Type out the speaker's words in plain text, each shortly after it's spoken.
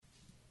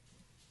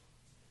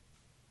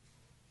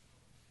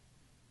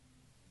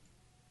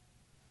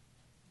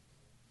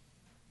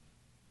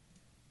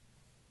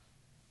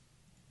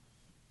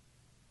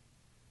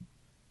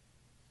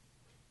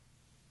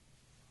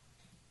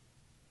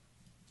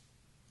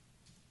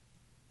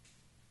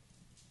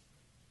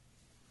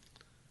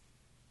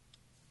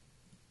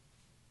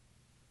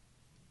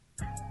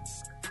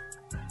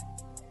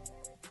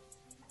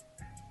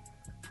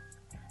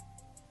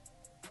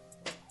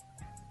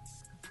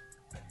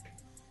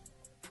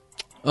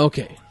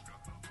Okay.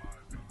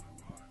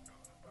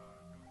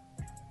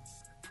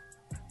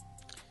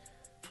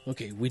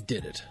 Okay, we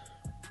did it.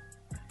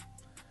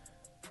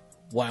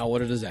 Wow,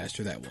 what a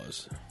disaster that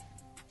was.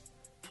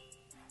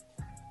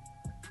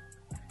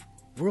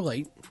 We're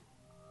late,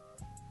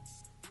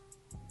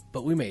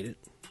 but we made it.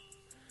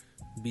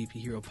 BP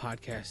Hero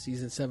Podcast,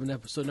 Season 7,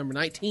 Episode number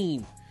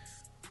 19.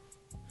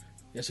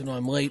 Yes, I know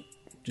I'm late.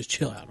 Just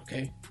chill out,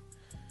 okay?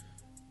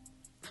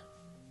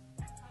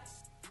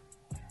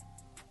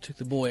 Took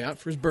the boy out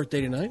for his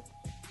birthday tonight.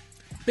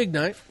 Big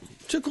night.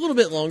 Took a little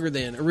bit longer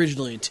than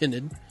originally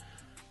intended.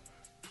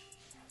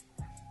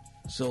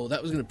 So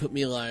that was going to put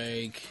me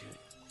like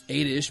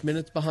 8-ish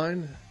minutes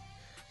behind.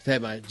 I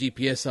had my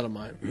GPS out of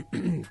my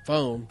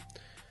phone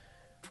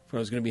when I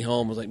was going to be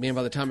home. I was like, man,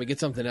 by the time I get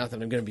something out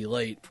that I'm going to be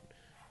late,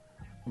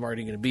 I'm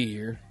already going to be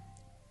here.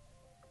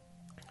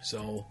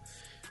 So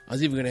I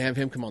was even going to have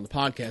him come on the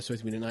podcast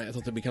with me tonight. I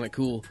thought that'd be kind of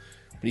cool.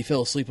 But he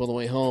fell asleep on the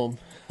way home.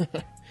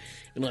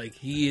 And like,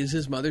 he is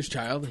his mother's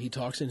child. He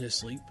talks in his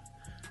sleep.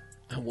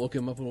 I woke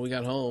him up when we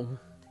got home.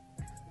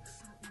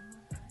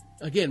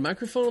 Again,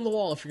 microphone on the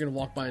wall if you're going to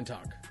walk by and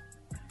talk.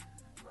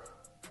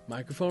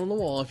 Microphone on the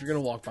wall if you're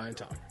going to walk by and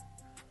talk.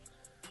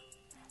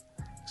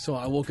 So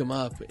I woke him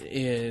up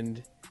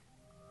and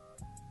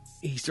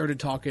he started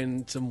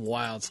talking some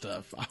wild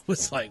stuff. I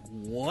was like,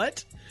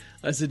 what?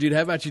 I said, dude,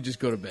 how about you just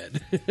go to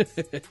bed?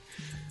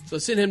 So I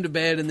sent him to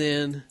bed, and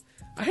then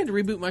I had to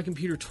reboot my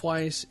computer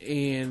twice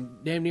and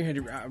damn near had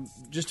to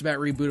just about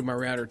rebooted my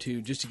router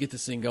too just to get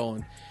this thing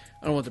going.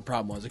 I don't know what the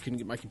problem was. I couldn't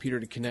get my computer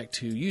to connect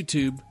to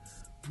YouTube,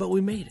 but we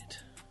made it.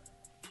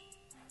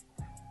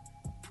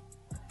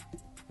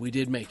 We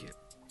did make it.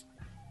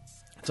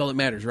 That's all that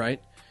matters,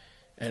 right?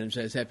 Adam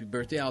says, happy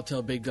birthday. I'll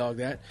tell Big Dog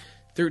that.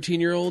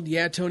 13-year-old,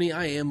 yeah, Tony,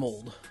 I am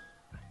old.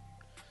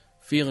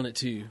 Feeling it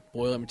too.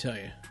 Boy, let me tell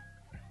you.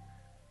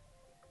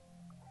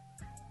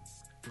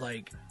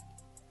 Like,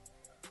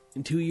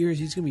 in 2 years,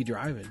 he's going to be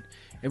driving.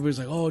 Everybody's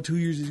like, oh, 2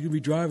 years he's going to be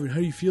driving. How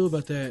do you feel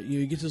about that? You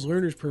know, he gets his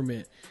learner's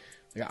permit.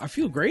 Like, I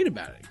feel great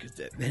about it because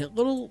that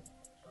little,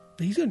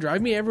 he's going to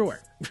drive me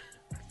everywhere.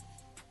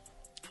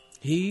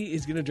 He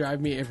is going to drive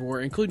me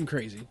everywhere, including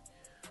crazy.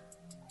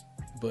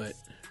 But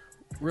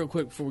real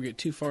quick before we get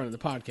too far into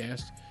the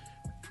podcast,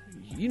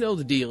 you know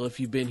the deal if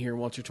you've been here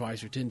once or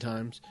twice or 10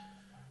 times.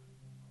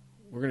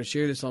 We're going to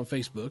share this on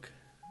Facebook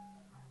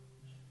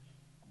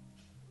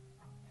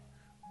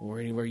or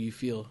anywhere you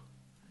feel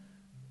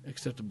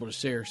acceptable to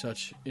share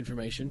such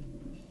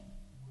information.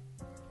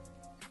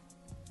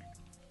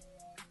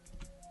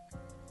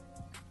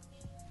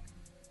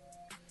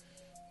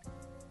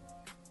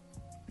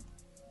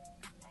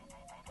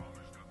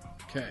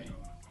 Okay.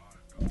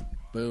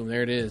 Boom,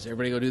 there it is.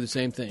 Everybody go do the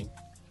same thing.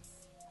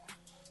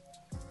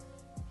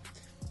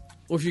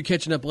 Or if you're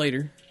catching up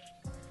later,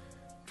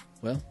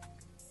 well,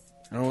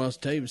 I don't know what else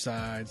to tell you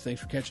besides thanks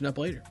for catching up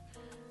later.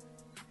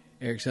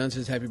 Eric Son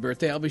says, happy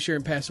birthday. I'll be sure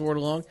and pass the word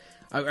along.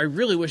 I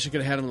really wish I could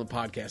have had him on the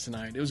podcast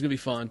tonight. It was going to be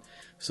fun.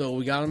 So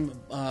we got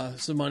him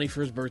some money for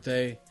his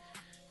birthday,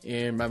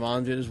 and my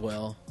mom did as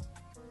well.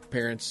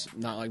 Parents,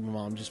 not like my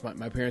mom, just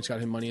my parents got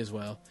him money as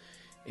well.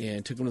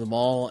 And took him to the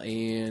mall,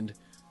 and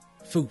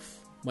foof,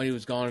 money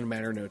was gone in a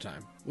matter of no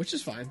time, which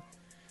is fine.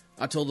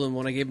 I told him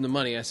when I gave him the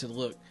money, I said,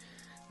 look,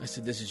 this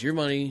is your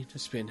money to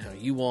spend how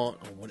you want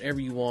or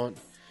whatever you want.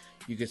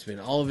 You could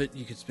spend all of it.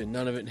 You could spend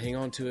none of it and hang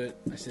on to it.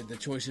 I said, the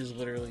choice is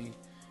literally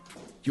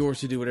yours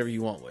to do whatever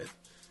you want with.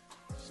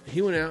 So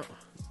he went out,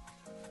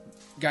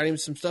 got him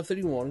some stuff that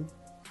he wanted.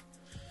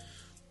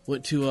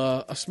 Went to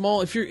a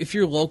small, if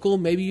you're local,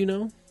 maybe you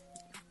know,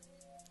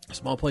 a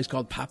small place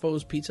called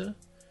Papo's Pizza.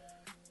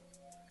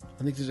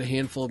 I think there's a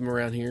handful of them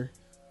around here.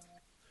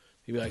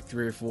 Maybe like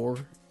 3 or 4.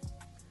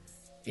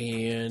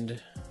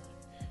 And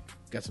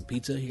got some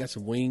pizza. He got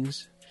some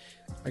wings.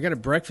 I got a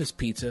breakfast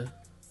pizza.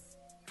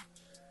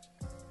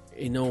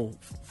 You know,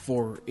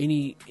 for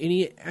any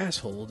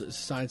asshole that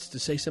decides to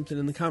say something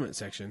in the comment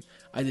section,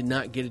 I did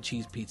not get a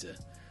cheese pizza.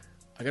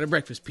 I got a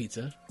breakfast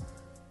pizza.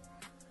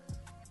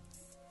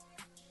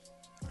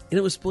 And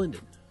it was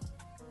splendid.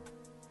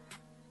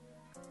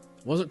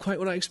 Wasn't quite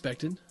what I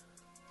expected,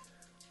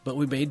 but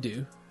we made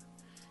do.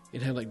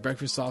 It had like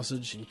breakfast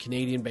sausage and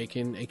Canadian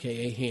bacon,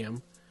 aka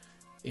ham,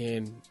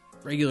 and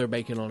regular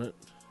bacon on it.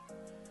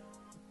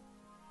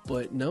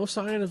 But no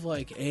sign of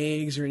like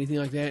eggs or anything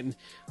like that. And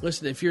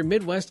listen, if you're a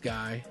Midwest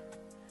guy,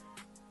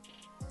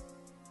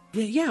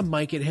 yeah,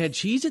 Mike, it had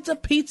cheese. It's a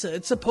pizza.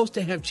 It's supposed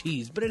to have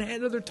cheese, but it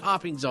had other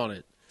toppings on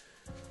it.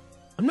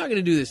 I'm not going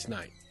to do this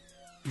tonight.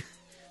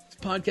 This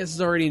podcast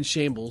is already in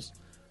shambles,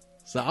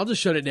 so I'll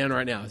just shut it down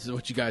right now. This is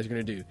what you guys are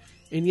going to do.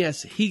 And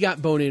yes, he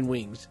got bone-in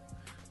wings.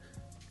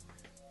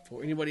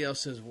 Before anybody else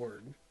says a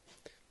word.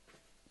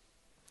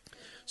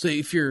 So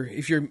if you're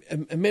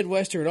a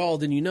Midwester at all,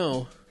 then you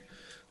know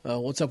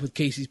what's up with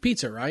Casey's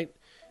Pizza, right?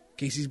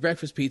 Casey's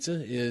Breakfast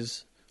Pizza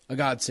is a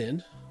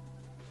godsend.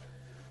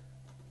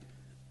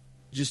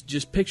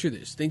 Just picture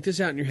this. Think this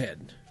out in your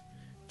head.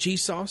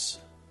 Cheese sauce,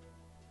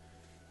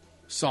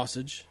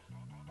 sausage,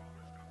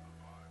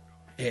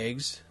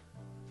 eggs,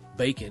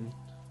 bacon,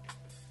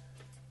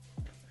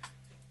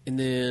 and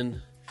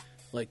then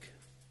like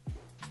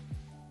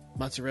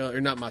mozzarella,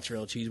 or not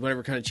mozzarella cheese,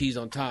 whatever kind of cheese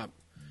on top.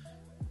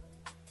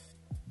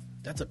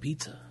 That's a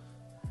pizza.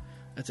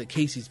 That's a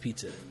Casey's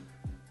pizza.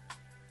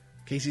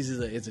 Casey's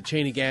is a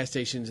chain of gas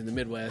stations in the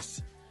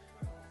Midwest.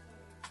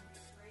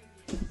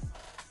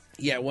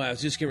 Yeah, well, I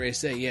was just getting ready to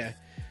say, yeah,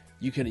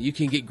 you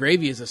can get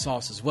gravy as a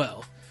sauce as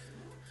well.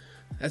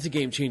 That's a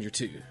game changer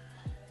too.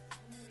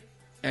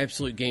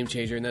 Absolute game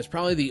changer, and that's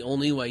probably the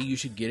only way you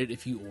should get it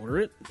if you order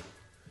it,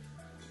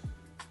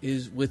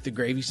 is with the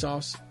gravy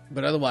sauce.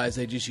 But otherwise,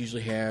 they just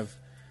usually have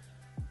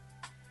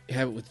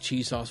it with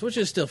cheese sauce, which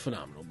is still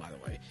phenomenal, by the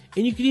way.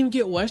 And you can even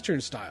get Western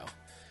style.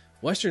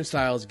 Western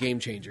style is a game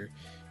changer.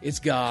 It's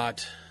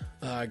got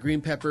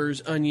green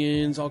peppers,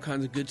 onions, all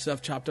kinds of good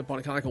stuff chopped up on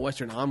it, kind of like a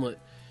Western omelet,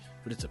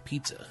 but it's a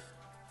pizza.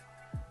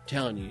 I'm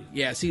telling you.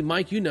 Yeah, see,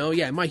 Mike, you know.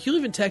 Yeah, Mike, you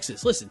live in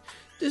Texas. Listen,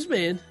 this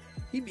man,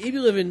 he'd be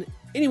living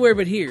anywhere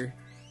but here,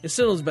 and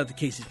still knows about the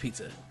Casey's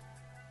pizza.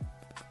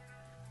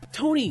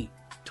 Tony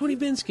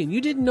Binskin,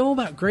 you didn't know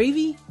about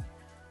gravy?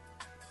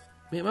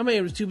 Man, my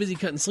man was too busy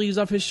cutting sleeves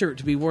off his shirt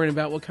to be worrying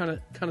about what kind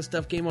of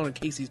stuff came on a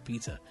Casey's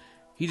pizza.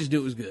 He just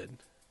knew it was good.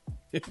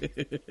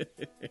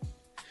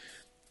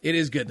 It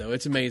is good, though.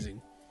 It's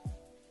amazing.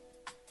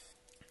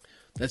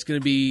 That's going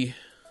to be...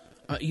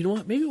 you know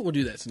what? Maybe we'll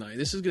do that tonight.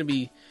 This is going to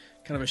be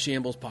kind of a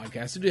shambles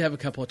podcast. I do have a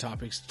couple of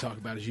topics to talk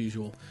about as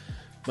usual.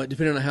 But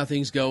depending on how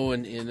things go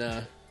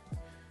and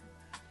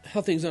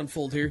how things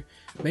unfold here,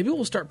 maybe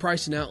we'll start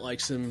pricing out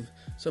like some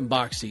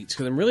box seats.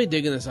 Because I'm really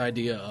digging this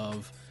idea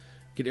of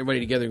getting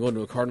everybody together and going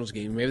to a Cardinals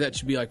game. Maybe that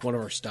should be like one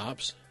of our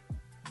stops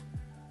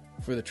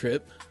for the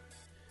trip,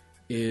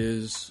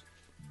 is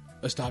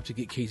a stop to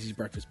get Casey's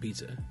breakfast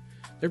pizza.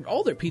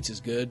 All their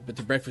pizza's good, but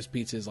the breakfast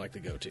pizza is like the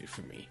go-to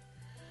for me.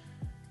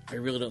 I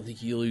really don't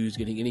think you lose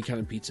getting any kind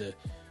of pizza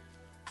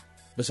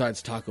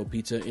besides taco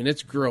pizza, and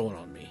it's growing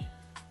on me.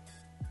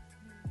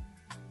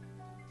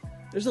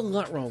 There's a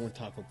lot wrong with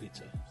taco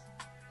pizza.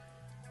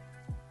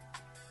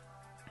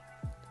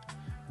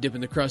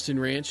 Dipping the crust in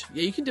ranch.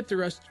 Yeah, you can dip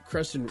the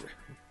crust in...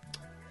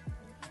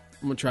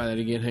 I'm going to try that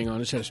again. Hang on, I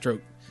just had a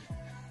stroke.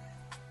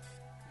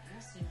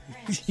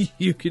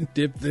 You can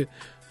dip the...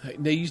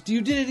 No, you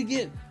did it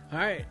again. All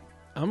right.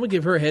 I'm going to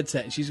give her a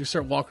headset, and she's going to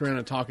start walking around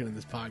and talking in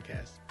this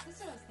podcast. That's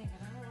what I was thinking.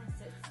 I don't want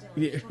to sit still. I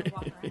just want to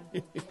walk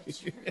around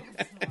once in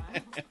a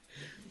while.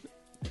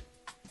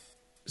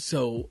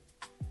 So,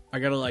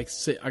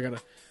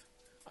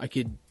 I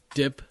could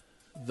dip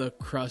the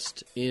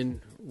crust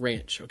in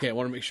ranch. Okay, I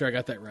want to make sure I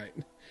got that right.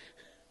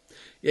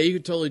 Yeah, you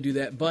could totally do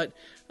that. But,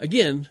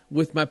 again,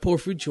 with my poor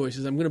food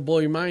choices, I'm going to blow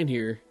your mind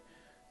here.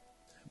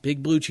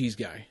 Big blue cheese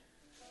guy.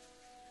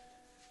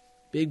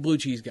 Big blue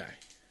cheese guy.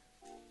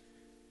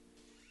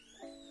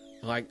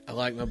 I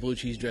like my blue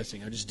cheese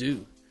dressing. I just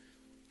do.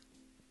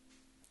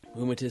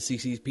 We went to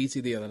CC's Pizza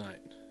the other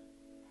night.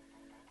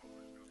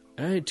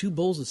 I had 2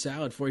 bowls of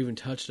salad before I even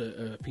touched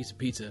a piece of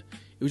pizza.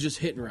 It was just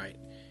hitting right.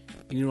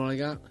 And you know what I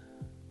got?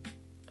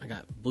 I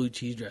got blue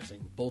cheese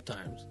dressing both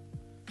times.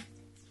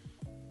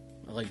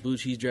 I like blue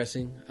cheese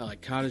dressing. I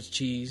like cottage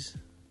cheese.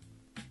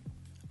 I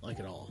like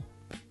it all.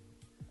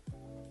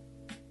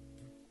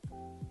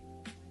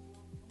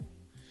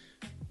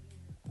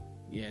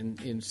 Yeah,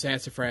 and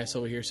Sassafras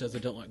over here says I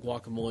don't like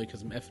guacamole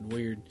because I'm effing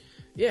weird.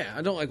 Yeah,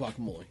 I don't like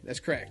guacamole. That's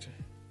correct.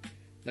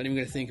 Not even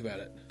going to think about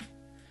it.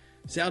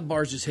 Salad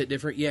bars just hit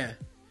different. Yeah.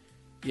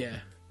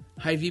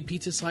 Hy-Vee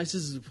pizza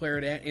slices is where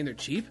it at, and they're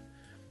cheap.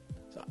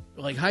 So,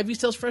 like, Hy-Vee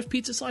sells fresh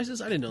pizza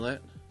slices? I didn't know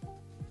that.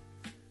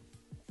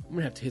 I'm going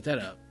to have to hit that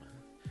up.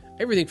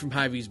 Everything from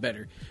Hy-Vee is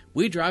better.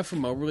 We drive from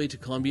Moberly to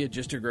Columbia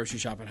just to grocery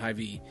shop at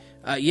Hy-Vee.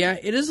 Yeah,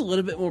 it is a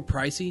little bit more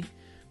pricey,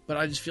 but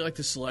I just feel like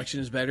the selection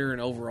is better, and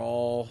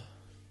overall...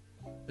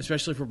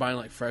 especially if we're buying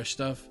like fresh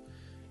stuff,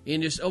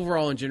 and just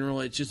overall in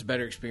general, it's just a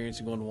better experience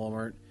than going to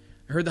Walmart.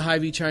 I heard the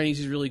Hy-Vee Chinese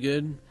is really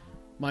good.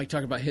 Mike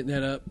talked about hitting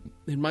that up,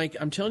 and Mike,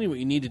 I'm telling you what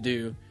you need to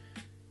do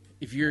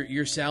if you're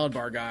your salad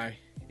bar guy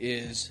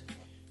is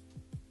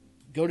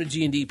go to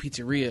G&D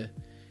Pizzeria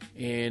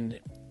and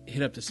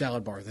hit up the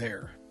salad bar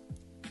there.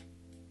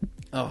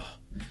 Oh,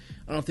 I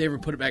don't know if they ever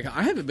put it back.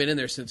 I haven't been in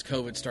there since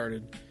COVID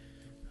started.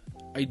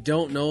 I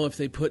don't know if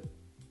they put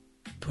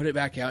it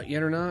back out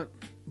yet or not.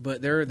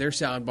 But their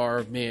salad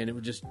bar, man, it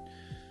would just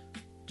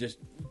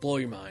blow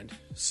your mind.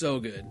 So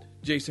good.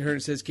 Jason Hearn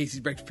says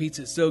Casey's breakfast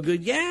pizza is so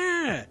good.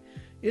 Yeah,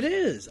 it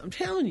is. I'm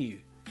telling you.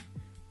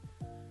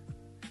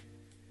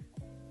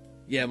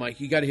 Yeah, Mike,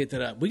 you got to hit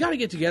that up. We got to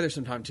get together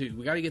sometime too.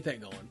 We got to get that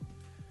going.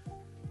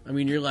 I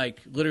mean, you're like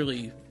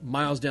literally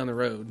miles down the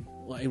road.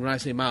 Like, when I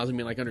say miles, I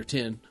mean like under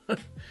 10.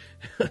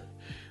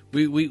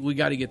 We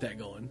got to get that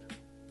going.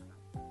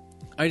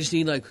 I just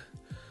need like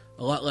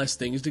a lot less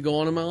things to go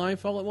on in my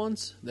life all at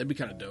once. That'd be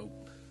kind of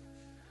dope.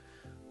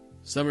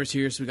 Summer's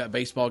here, so we got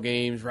baseball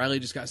games. Riley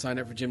just got signed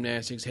up for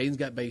gymnastics. Hayden's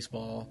got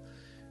baseball.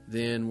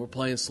 Then we're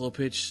playing slow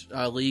pitch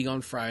league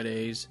on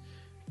Fridays.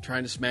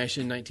 Trying to smash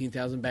in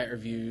 19,000 bat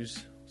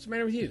reviews. What's the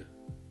matter with you?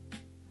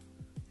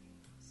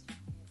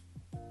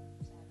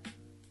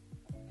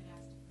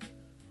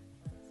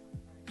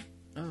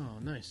 Oh,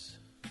 nice.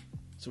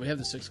 So we have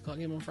the 6 o'clock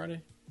game on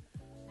Friday?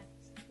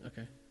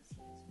 Okay.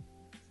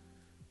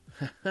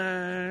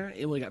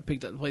 Emily got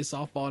picked up to play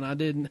softball and I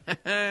didn't.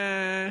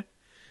 I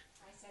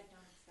said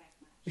don't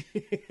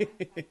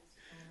expect much.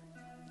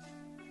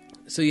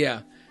 So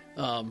yeah,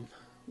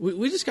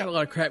 we just got a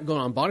lot of crap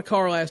going on. Bought a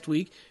car last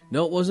week.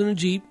 No, it wasn't a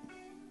Jeep.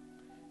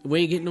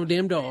 We ain't getting no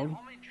damn dog.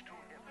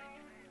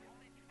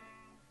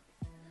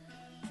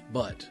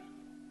 But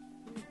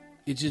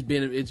it's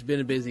been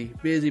a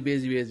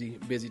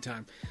busy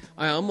time.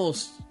 I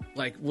almost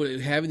like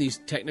having these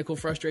technical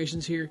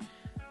frustrations here.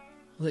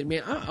 Like,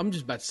 man, I'm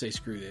just about to say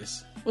screw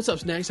this. What's up,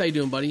 Snacks? How you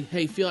doing, buddy?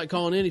 Hey, feel like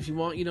calling in if you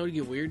want, to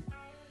get weird.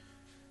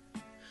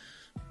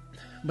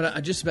 But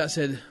I just about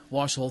said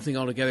wash the whole thing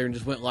all together and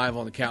just went live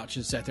on the couch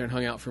and sat there and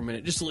hung out for a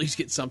minute just to at least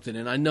get something.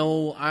 And I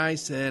know I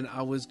said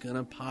I was going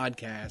to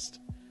podcast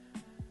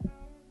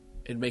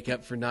and make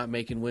up for not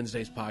making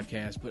Wednesday's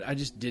podcast, but I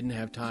just didn't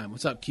have time.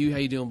 What's up, Q? How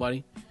you doing,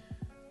 buddy?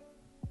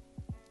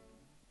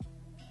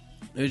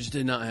 I just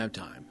did not have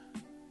time.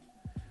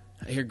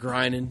 I hear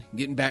grinding,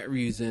 getting back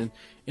reviews in.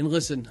 And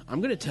listen,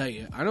 I'm going to tell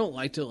you, I don't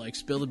like to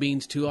spill the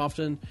beans too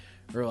often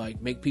or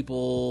make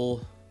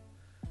people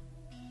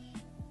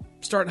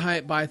start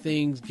hype by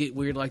things, get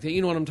weird like that.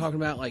 You know what I'm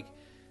talking about?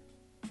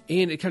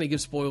 And it kind of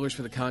gives spoilers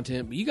for the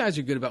content, but you guys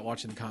are good about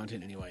watching the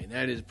content anyway, and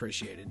that is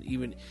appreciated.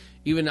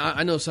 Even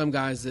I know some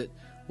guys that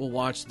will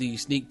watch the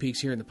sneak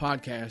peeks here in the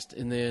podcast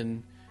and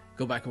then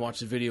go back and watch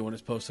the video when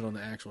it's posted on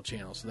the actual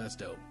channel, so that's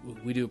dope.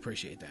 We do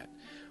appreciate that.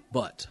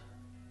 But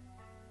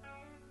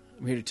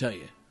I'm here to tell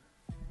you,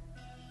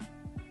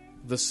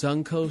 the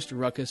Suncoast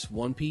Ruckus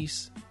One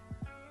Piece,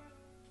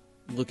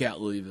 look out,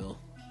 Louisville.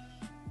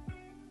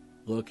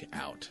 Look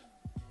out.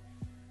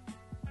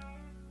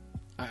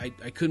 I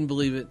couldn't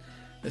believe it,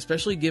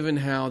 especially given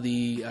how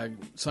the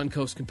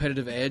Suncoast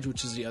Competitive Edge,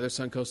 which is the other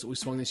Suncoast that we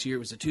swung this year, it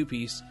was a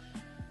 2-piece.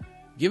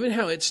 Given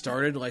how it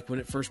started, when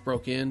it first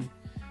broke in,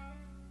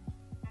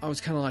 I was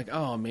kind of like,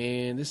 oh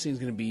man, this thing's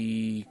going to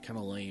be kind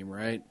of lame,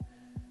 right?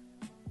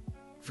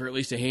 For at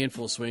least a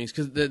handful of swings.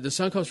 Because the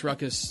Suncoast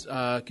Ruckus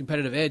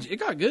Competitive Edge, it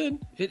got good.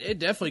 It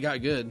definitely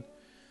got good.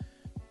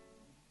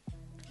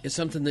 It's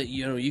something that,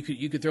 you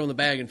could throw in the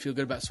bag and feel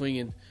good about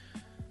swinging.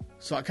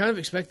 So I kind of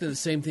expected the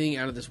same thing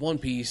out of this one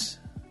piece.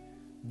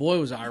 Boy,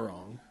 was I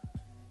wrong.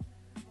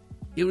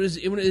 It was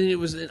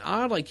an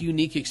odd,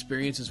 unique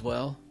experience as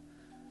well.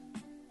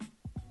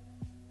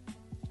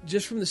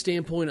 Just from the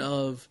standpoint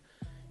of,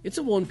 it's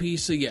a one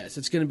piece, so yes,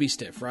 it's going to be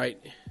stiff, right?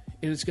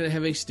 And it's going to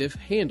have a stiff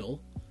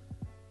handle.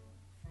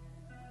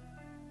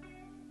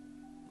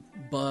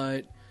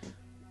 But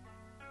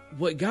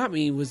what got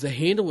me was the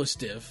handle was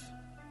stiff,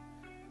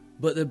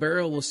 but the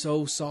barrel was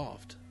so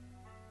soft.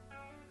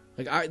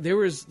 There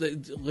was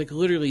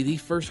literally the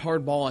first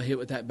hard ball I hit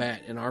with that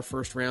bat in our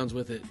first rounds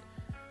with it.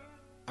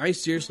 I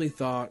seriously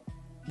thought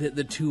that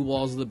the two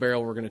walls of the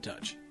barrel were going to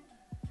touch.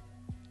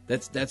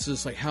 That's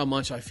just how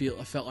much I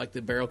felt like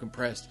the barrel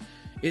compressed.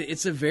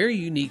 It's a very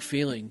unique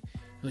feeling.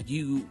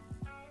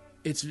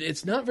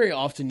 It's not very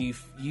often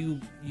you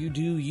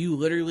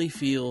literally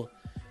feel.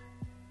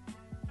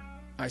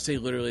 I say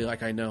literally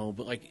I know,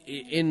 but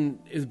in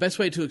the best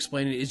way to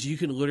explain it is you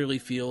can literally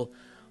feel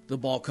the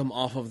ball come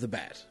off of the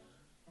bat.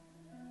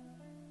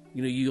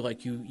 You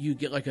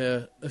get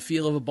a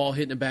feel of a ball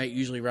hitting a bat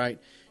usually, right?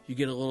 You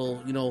get a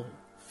little,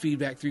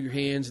 feedback through your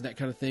hands and that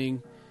kind of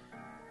thing.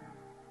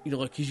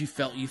 Because you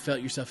felt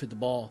yourself hit the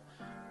ball.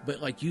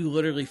 But, you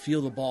literally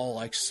feel the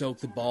ball, soak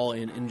the ball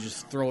in and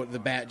just throw it, the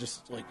bat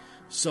just,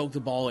 soak the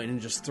ball in and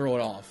just throw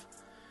it off.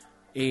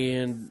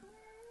 And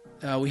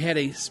we had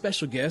a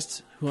special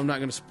guest who I'm not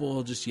going to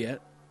spoil just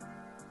yet.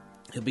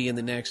 He'll be in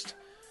the next,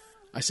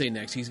 he's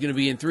going to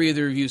be in 3 of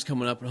the reviews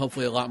coming up and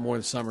hopefully a lot more in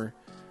the summer.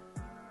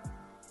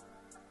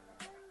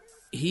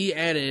 He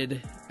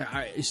added,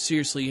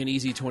 seriously, an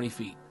easy 20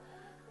 feet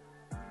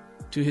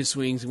to his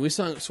swings. And we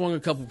swung a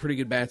couple pretty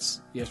good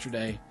bats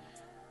yesterday.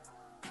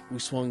 We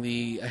swung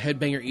the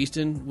Headbanger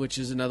Easton, which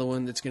is another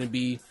one that's going to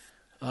be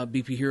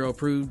BP Hero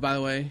approved, by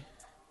the way.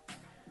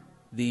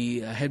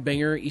 The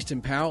Headbanger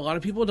Easton Pow. A lot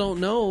of people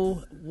don't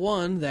know,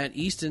 one, that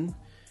Easton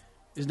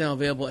is now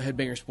available at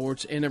Headbanger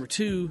Sports. And number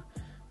 2,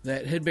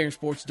 that Headbanger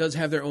Sports does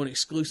have their own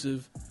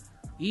exclusive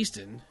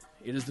Easton.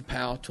 It is the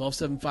POW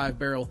 1275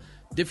 barrel.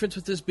 Difference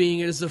with this being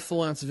it is a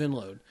full ounce of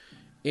inload.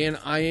 And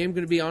I am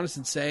going to be honest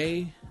and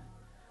say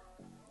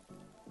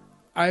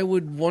I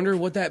would wonder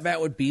what that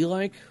bat would be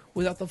like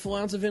without the full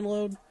ounce of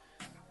inload.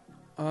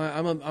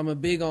 I'm a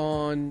big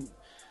on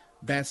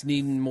bats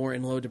needing more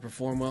inload to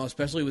perform well,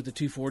 especially with the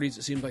 240s.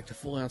 It seems like the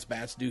full ounce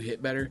bats do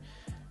hit better.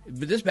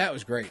 But this bat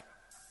was great.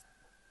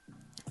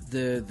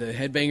 The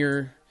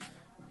Headbanger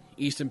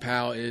Easton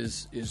POW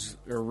is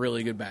a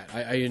really good bat.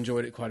 I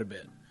enjoyed it quite a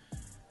bit.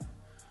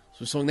 So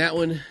we swung that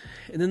one,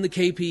 and then the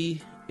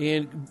KP,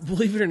 and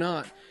believe it or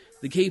not,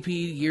 the KP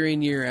year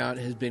in, year out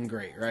has been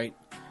great, right?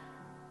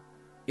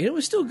 And it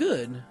was still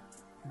good,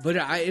 but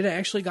it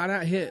actually got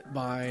out hit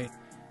by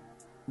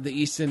the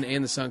Easton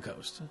and the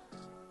Suncoast.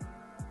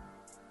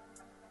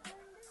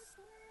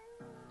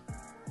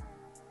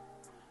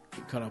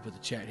 caught up with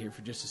the chat here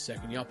for just a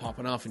second. Y'all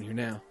popping off in here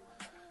now.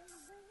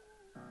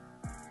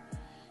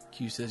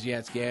 Q says, yeah,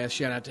 it's gas.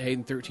 Shout out to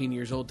Hayden, 13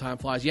 years old. Time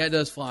flies. Yeah, it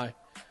does fly.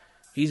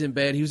 He's in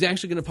bed. He was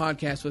actually going to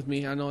podcast with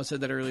me. I know I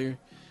said that earlier.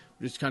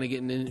 We're just kind of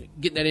getting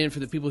that in for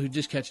the people who are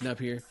just catching up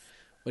here.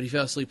 But he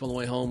fell asleep on the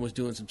way home, was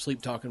doing some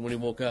sleep talking when he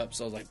woke up.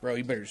 So I was like, bro,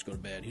 you better just go to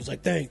bed. He was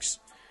like, thanks.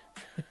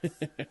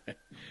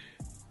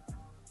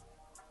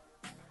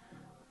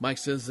 Mike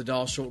says the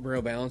Dahl short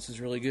barrel balance is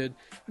really good.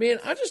 Man,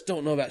 I just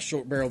don't know about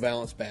short barrel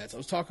balance bats. I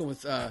was talking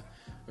with a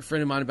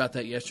friend of mine about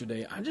that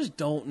yesterday. I just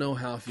don't know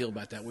how I feel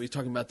about that. We were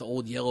talking about the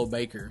old yellow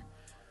Baker.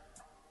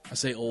 I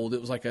say old. It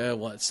was like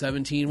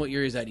 17? What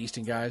year is that,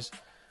 Easton, guys?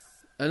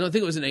 I think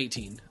it was an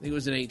 18. I think it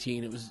was an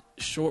 18. It was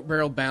short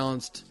barrel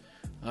balanced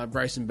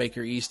Bryson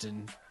Baker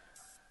Easton.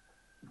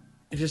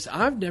 It's just,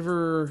 I've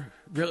never,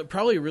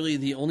 probably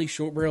the only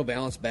short barrel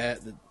balanced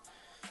bat that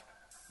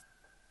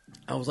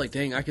I was like,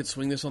 dang, I could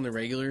swing this on the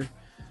regular,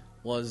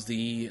 was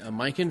the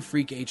Mikan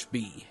Freak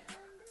HB.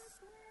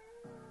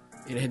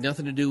 It had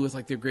nothing to do with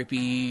like the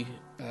grippy,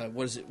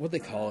 what they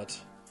call it?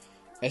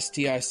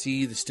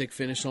 STIC, the stick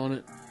finish on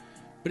it.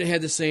 But it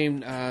had the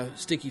same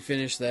sticky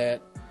finish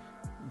that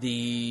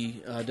the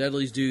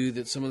Dudleys do,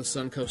 that some of the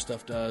Suncoast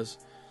stuff does.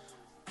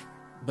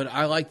 But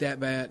I like that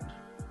bat.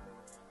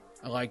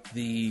 I like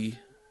the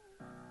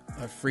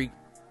Freak,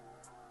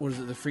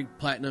 the Freak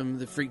Platinum,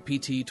 the Freak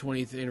PT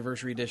 20th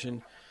Anniversary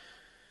Edition.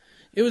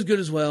 It was good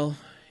as well.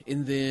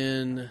 And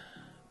then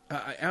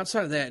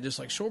outside of that, just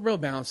like short barrel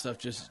balance stuff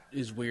just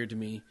is weird to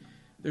me.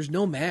 There's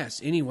no mass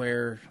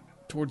anywhere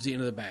towards the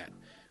end of the bat.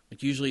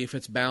 Like usually if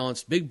it's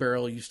balanced big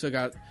barrel, you've still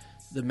got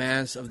the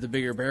mass of the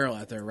bigger barrel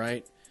out there,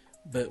 right?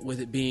 But with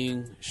it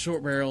being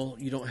short barrel,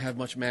 you don't have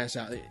much mass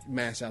out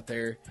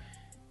there.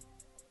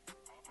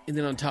 And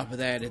then on top of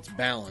that, it's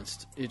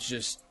balanced. It's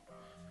just,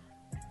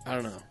 I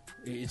don't know.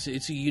 It's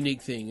a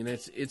unique thing, and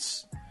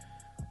it's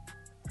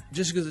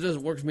just because it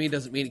doesn't work for me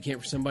doesn't mean it can't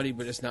for somebody,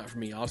 but it's not for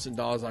me. Austin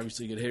Dahl is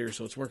obviously a good hitter,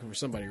 so it's working for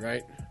somebody,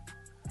 right?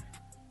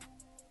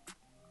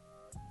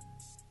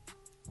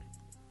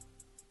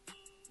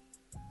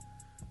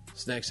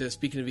 Snack says,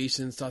 speaking of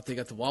Easton's, thought they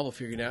got the wobble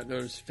figured out.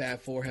 Notice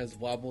Fab 4 has the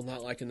wobble,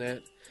 not liking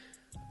that.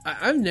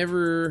 I've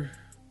never,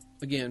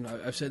 again,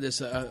 I've said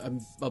this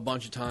a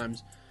bunch of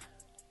times.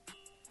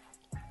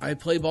 I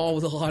play ball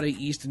with a lot of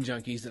Easton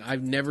junkies, and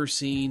I've never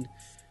seen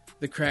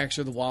the cracks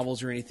or the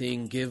wobbles or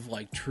anything give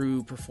like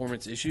true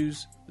performance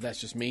issues. But that's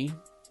just me.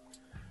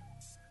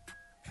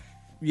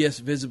 Yes,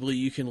 visibly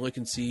you can look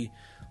and see,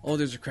 oh,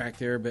 there's a crack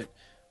there, but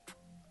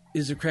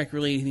is the crack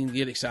really anything to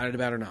get excited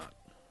about or not?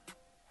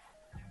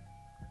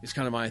 It's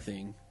kind of my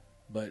thing,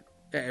 but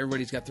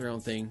everybody's got their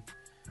own thing.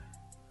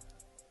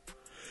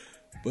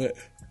 But,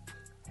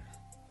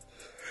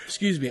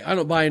 excuse me, I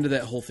don't buy into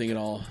that whole thing at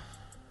all.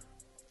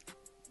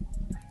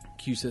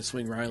 Q says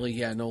swing Riley.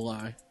 Yeah, no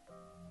lie.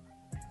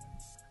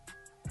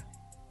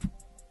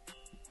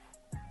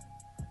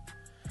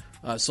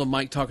 So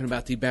Mike talking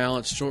about the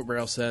balanced short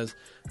barrel says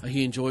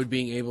he enjoyed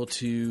being able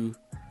to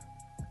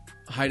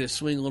hide his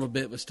swing a little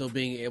bit, but still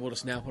being able to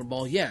snap on a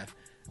ball. Yeah,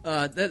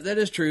 that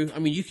is true. I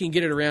mean, you can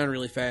get it around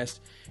really fast,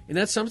 and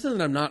that's something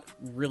that I'm not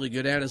really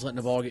good at, is letting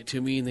the ball get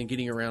to me and then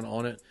getting around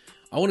on it.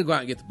 I want to go out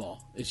and get the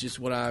ball. It's just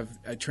what I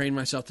trained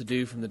myself to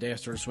do from the day I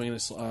started swinging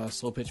a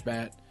slow pitch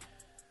bat.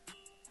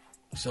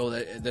 So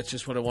that's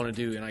just what I want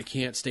to do, and I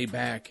can't stay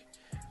back.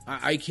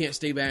 I can't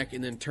stay back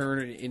and then turn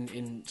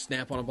and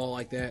snap on a ball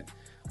like that.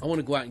 I want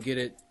to go out and get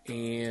it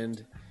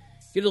and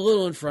get a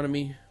little in front of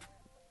me.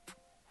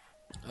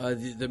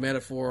 The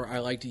metaphor I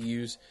like to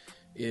use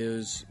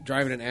is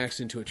driving an axe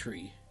into a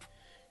tree.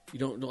 You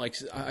don't like.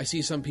 I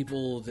see some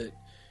people that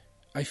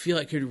I feel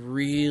like could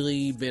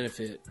really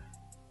benefit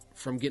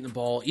from getting the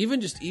ball.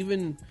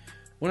 Even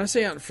when I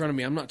say out in front of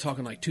me, I'm not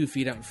talking like 2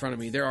 feet out in front of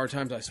me. There are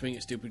times I swing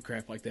at stupid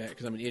crap like that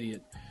because I'm an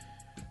idiot.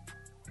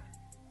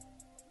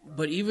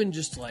 But even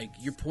just like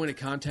your point of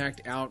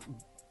contact out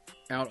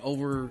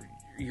over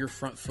your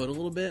front foot a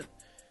little bit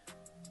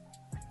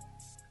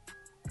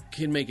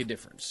can make a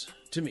difference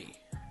to me.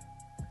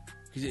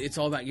 Because it's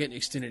all about getting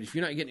extended. If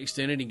you're not getting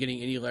extended and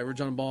getting any leverage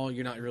on a ball,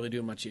 you're not really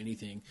doing much of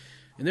anything.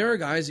 And there are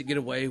guys that get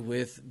away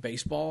with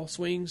baseball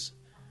swings,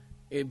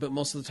 but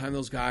most of the time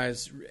those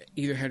guys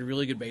either had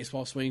really good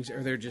baseball swings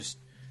or they're just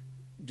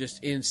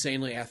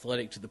insanely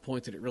athletic to the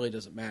point that it really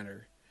doesn't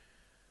matter.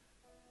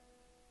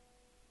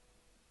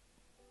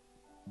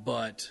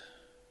 But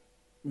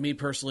me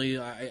personally,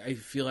 I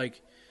feel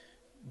like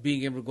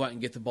being able to go out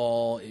and get the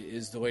ball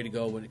is the way to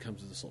go when it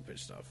comes to the slow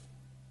pitch stuff.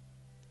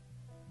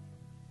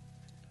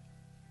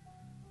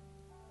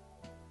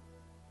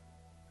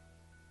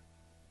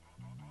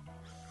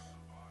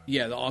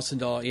 Yeah, the Austin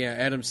Dahl. Yeah,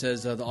 Adam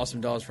says the Austin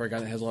Dahl is for a guy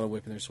that has a lot of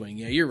whip in their swing.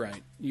 Yeah, you're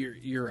right.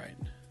 You're right.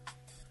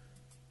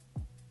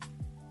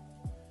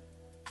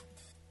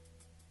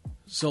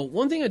 So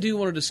one thing I do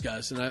want to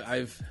discuss, and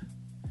I've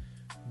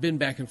been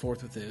back and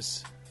forth with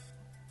this,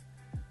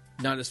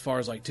 not as far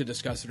as like to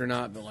discuss it or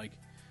not, but like,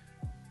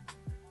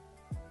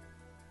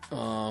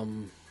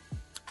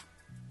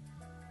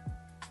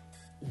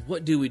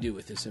 what do we do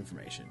with this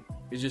information?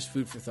 is just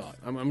food for thought.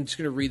 I'm just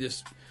going to read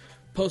this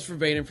post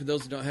verbatim for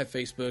those that don't have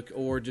Facebook,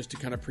 or just to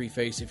kind of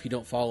preface if you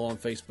don't follow on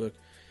Facebook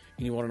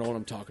and you want to know what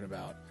I'm talking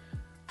about.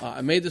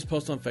 I made this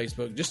post on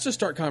Facebook just to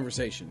start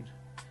conversation.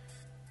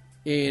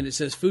 And it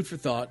says, food for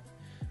thought.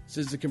 It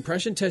says, the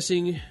compression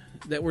testing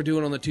that we're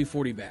doing on the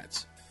 240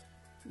 bats,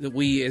 that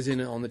we, as in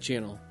on the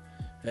channel,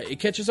 it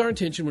catches our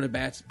attention when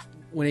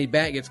a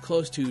bat gets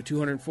close to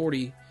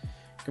 240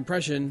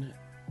 compression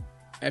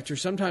after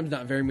sometimes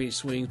not very many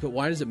swings. But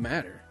why does it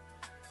matter?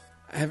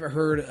 I haven't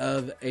heard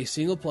of a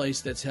single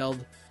place that's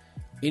held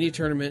any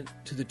tournament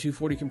to the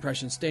 240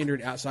 compression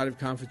standard outside of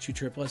Conference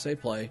USSSA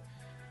play.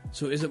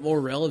 So is it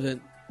more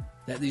relevant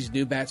that these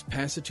new bats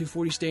pass the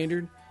 240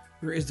 standard,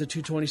 or is the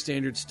 220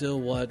 standard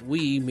still what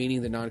we,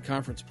 meaning the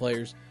non-conference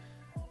players,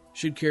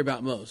 should care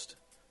about most?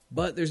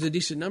 But there's a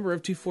decent number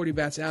of 240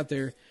 bats out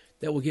there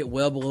that will get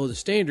well below the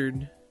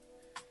standard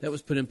that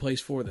was put in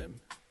place for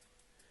them.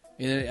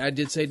 And I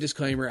did say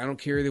disclaimer, I don't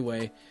care either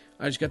way.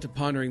 I just got to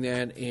pondering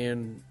that,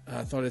 and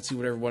I thought I'd see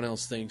what everyone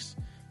else thinks.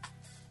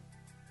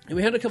 And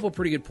we had a couple of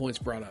pretty good points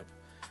brought up.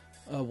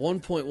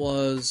 One point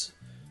was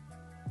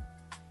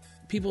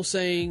people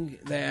saying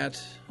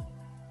that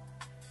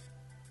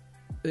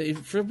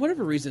for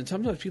whatever reason,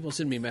 sometimes people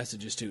send me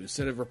messages too.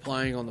 Instead of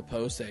replying on the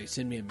post, they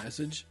send me a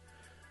message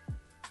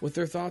with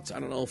their thoughts. I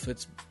don't know if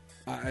it's,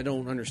 I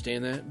don't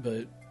understand that,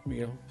 but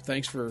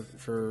thanks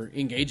for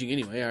engaging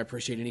anyway. I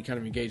appreciate any kind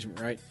of engagement,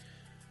 right?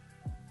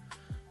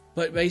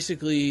 But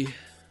basically,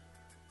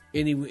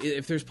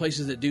 if there's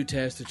places that do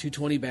test, the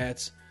 220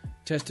 bats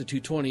test to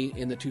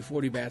 220, and the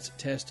 240 bats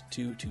test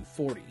to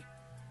 240.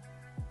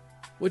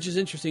 Which is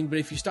interesting, but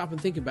if you stop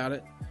and think about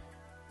it,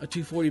 a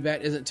 240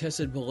 bat isn't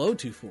tested below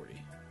 240.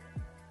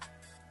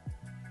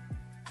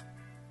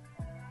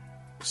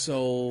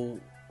 So,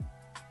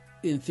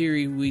 in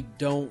theory, we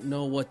don't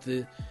know what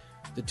the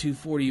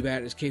 240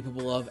 bat is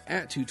capable of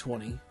at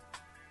 220.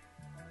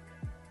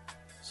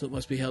 So it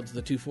must be held to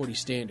the 240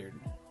 standard.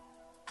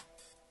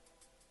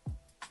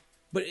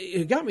 But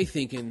it got me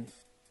thinking,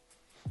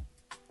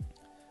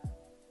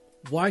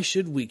 why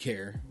should we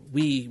care?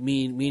 We,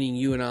 meaning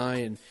you and I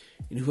and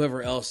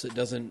whoever else that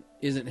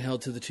isn't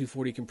held to the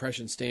 240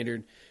 compression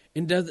standard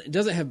and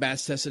doesn't have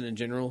bats tested in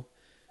general.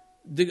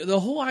 The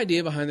whole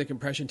idea behind the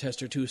compression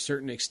tester, to a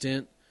certain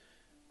extent,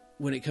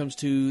 when it comes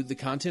to the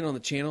content on the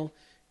channel,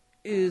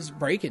 is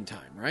break-in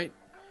time, right?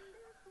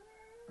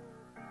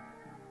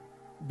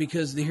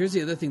 Because here's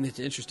the other thing that's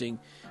interesting.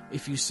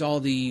 If you saw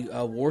the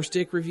War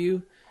Stick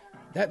review,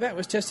 that bat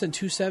was tested in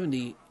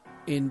 270,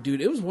 and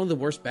dude, it was one of the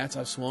worst bats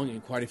I've swung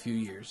in quite a few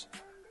years.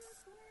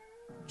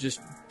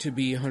 Just to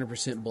be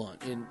 100%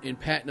 blunt. And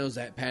Pat knows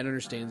that. Pat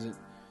understands it.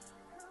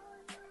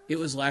 It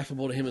was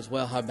laughable to him as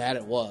well how bad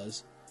it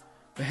was.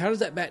 But how does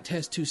that bat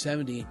test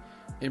 270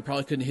 and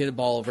probably couldn't hit a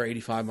ball over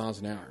 85 miles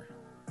an hour?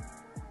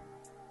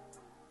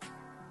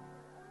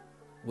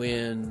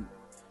 When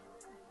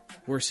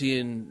we're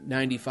seeing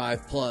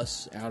 95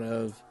 plus out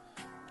of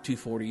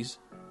 240s.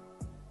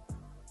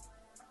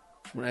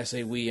 When I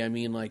say we, I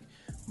mean like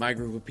my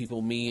group of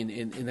people, me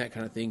and that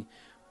kind of thing.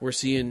 We're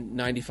seeing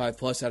 95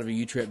 plus out of a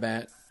U-Trip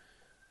bat.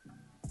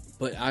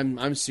 But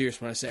I'm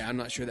serious when I say I'm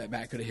not sure that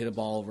bat could have hit a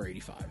ball over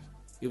 85.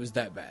 It was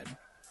that bad.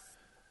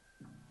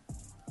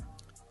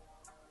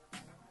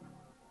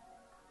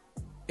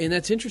 And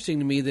that's interesting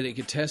to me that it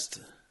could test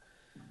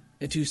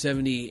at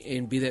 270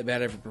 and be that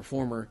bad of a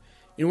performer.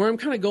 And where I'm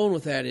kind of going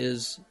with that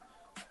is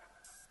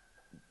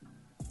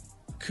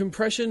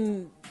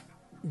compression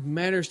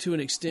matters to an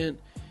extent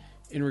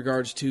in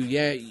regards to,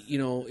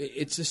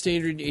 it's a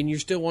standard and you're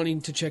still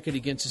wanting to check it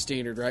against a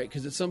standard, right?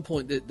 Because at some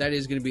point that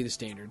is going to be the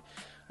standard.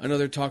 I know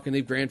they're talking,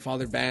 they've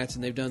grandfathered bats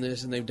and they've done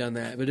this and they've done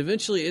that, but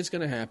eventually it's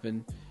going to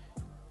happen.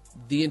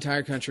 The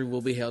entire country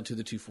will be held to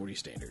the 240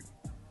 standard.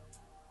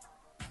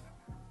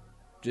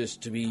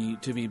 Just to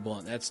be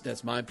blunt,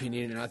 that's my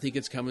opinion, and I think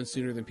it's coming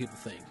sooner than people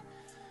think.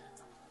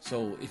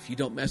 So if you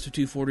don't mess with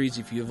 240s,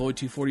 if you avoid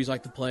 240s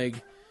like the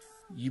plague,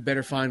 you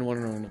better find one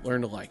and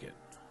learn to like it.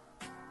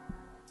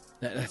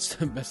 That's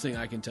the best thing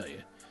I can tell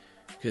you,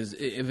 because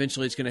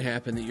eventually it's going to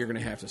happen that you're going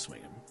to have to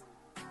swing them.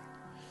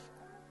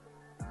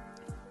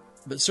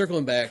 But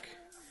circling back,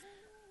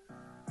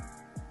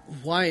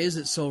 why is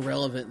it so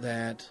relevant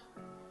that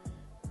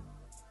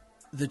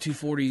the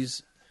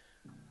 240s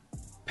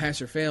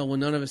pass or fail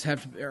when none of us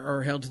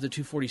are held to the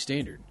 240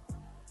 standard?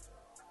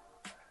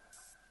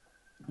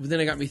 But then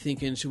it got me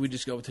thinking, should we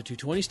just go with the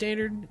 220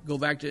 standard? Go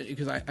back to,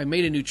 because I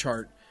made a new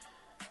chart.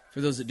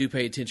 For those that do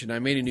pay attention, I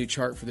made a new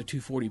chart for the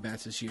 240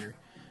 bats this year,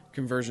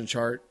 conversion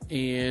chart,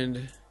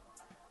 and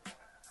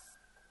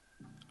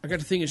I got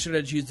to thinking, should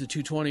I just use the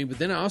 220? But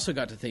then I also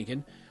got to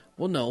thinking,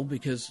 well, no,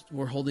 because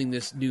we're holding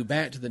this new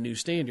bat to the new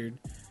standard,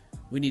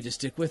 we need to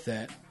stick with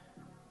that.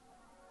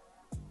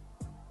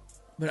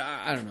 But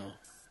I don't know.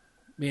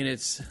 Man, it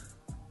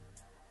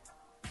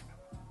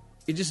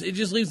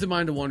just leaves the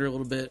mind to wonder a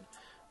little bit.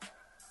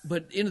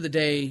 But end of the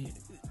day,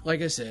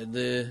 like I said,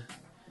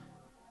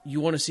 you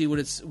want to see what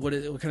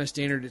kind of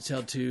standard it's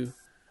held to.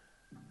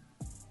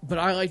 But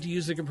I like to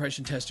use the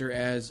compression tester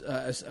as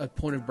a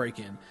point of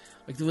break-in.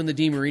 Like when the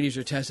DeMarinis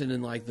are testing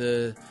in like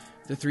the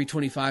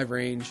 325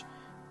 range,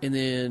 and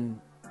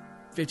then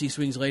 50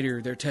 swings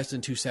later they're testing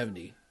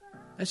 270.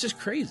 That's just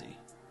crazy.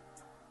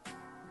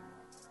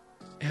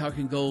 How it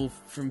can go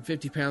from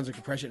 50 pounds of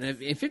compression,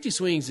 and 50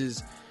 swings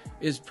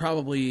is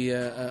probably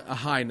a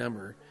high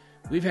number.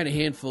 We've had a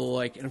handful,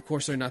 like, and of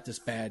course they're not this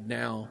bad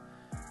now,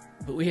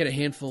 but we had a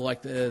handful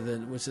like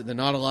the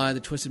Nautilus, the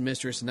Twisted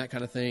Mistress, and that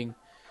kind of thing.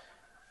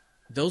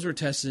 Those were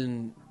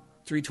testing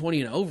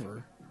 320 and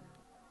over,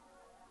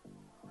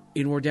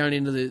 and we're down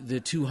into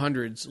the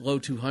 200s, low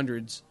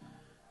 200s,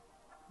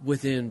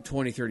 within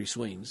 20, 30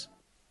 swings.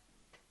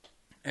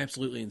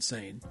 Absolutely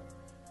insane.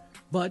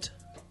 But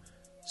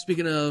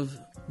speaking of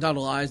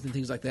Nautilus and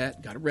things like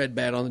that, got a red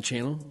bat on the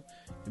channel.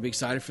 You'll be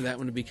excited for that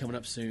one to be coming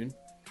up soon.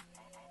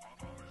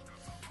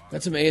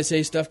 Got some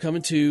ASA stuff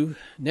coming too.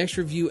 Next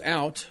review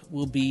out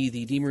will be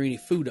the DeMarini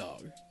Foo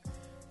Dog.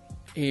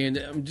 And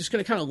I'm just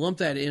going to kind of lump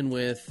that in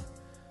with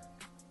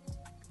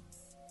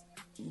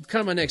kind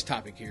of my next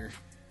topic here.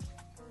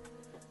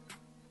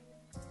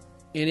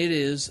 And it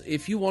is,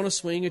 if you want to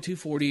swing a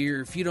 240,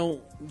 or if you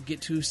don't get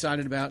too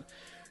excited about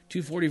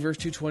 240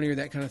 versus 220 or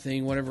that kind of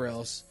thing, whatever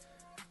else,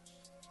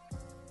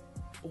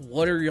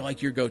 what are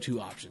your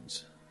go-to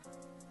options?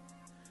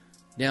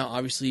 Now,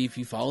 obviously, if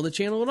you follow the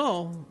channel at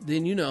all,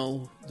 then you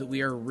know that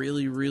we are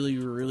really, really,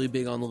 really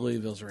big on the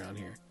Louisvilles around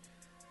here.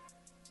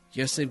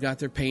 Yes, they've got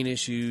their paint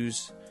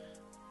issues.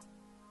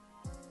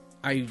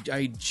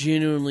 I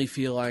genuinely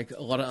feel like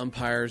a lot of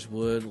umpires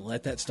would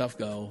let that stuff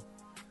go.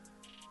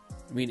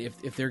 I mean,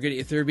 if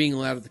they're being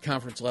allowed at the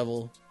conference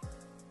level,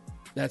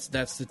 that's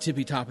the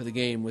tippy top of the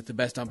game with the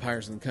best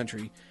umpires in the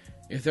country.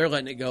 If they're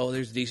letting it go,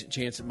 there's a decent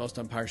chance that most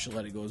umpires should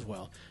let it go as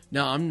well.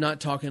 Now, I'm not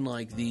talking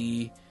like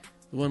the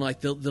one like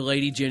the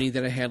Lady Jenny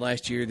that I had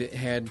last year that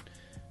had,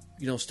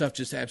 stuff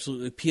just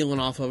absolutely peeling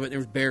off of it. There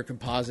was bare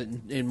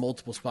composite in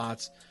multiple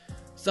spots.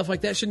 Stuff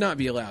like that should not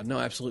be allowed. No,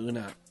 absolutely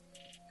not.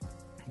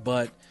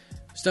 But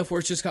stuff where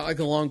it's just got like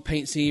a long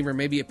paint seam or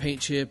maybe a paint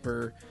chip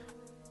or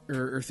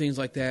things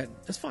like that,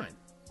 that's fine.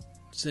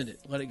 Send it.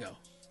 Let it go.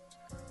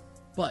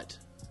 But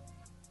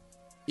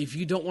if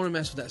you don't want to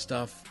mess with that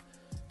stuff,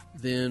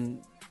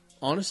 then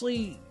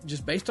honestly,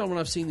 just based on what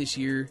I've seen this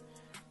year,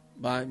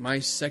 my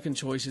second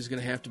choice is going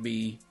to have to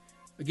be,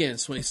 again,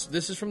 swing.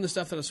 This is from the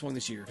stuff that I swung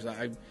this year,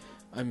 because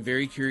I'm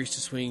very curious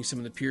to swing some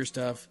of the pure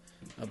stuff.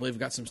 I believe I've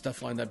got some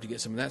stuff lined up to get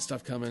some of that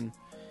stuff coming,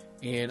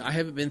 and I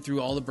haven't been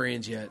through all the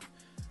brands yet,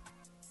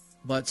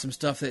 but some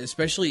stuff that,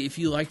 especially if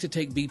you like to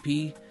take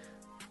BP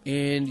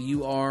and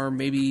you are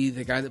maybe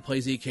the guy that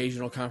plays the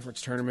occasional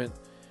conference tournament,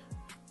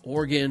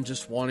 or again,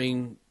 just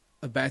wanting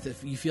a bat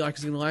that you feel like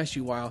is going to last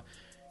you a while,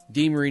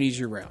 DeMarini's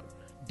your route.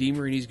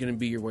 DeMarini's going to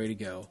be your way to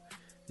go.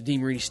 The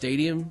DeMarini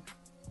Stadium,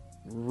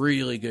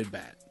 really good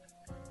bat.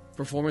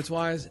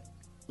 Performance-wise,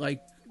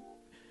 like,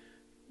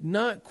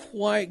 not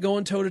quite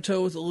going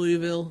toe-to-toe with the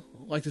Louisville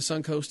like the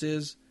Suncoast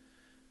is,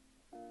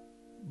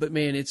 but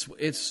man, it's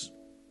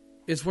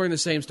wearing the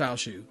same style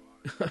shoe.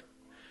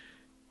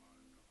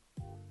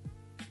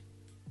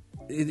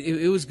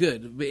 It was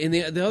good. And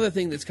the other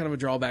thing that's kind of a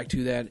drawback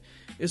to that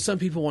is some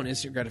people want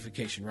instant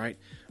gratification, right?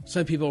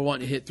 Some people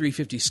want to hit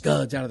 350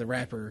 scuds out of the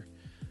wrapper.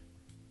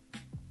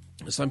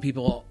 Some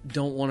people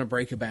don't want to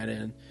break a bat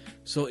in.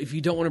 So if you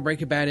don't want to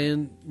break a bat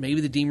in,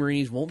 maybe the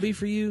DeMarinis won't be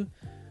for you.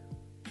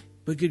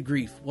 But good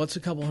grief, what's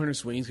a couple hundred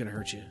swings going to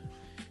hurt you?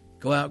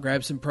 Go out,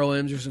 grab some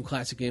Pro-Ms or some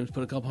Classic M's,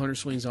 put a couple hundred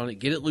swings on it,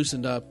 get it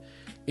loosened up,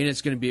 and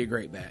it's going to be a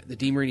great bat. The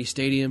DeMarini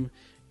Stadium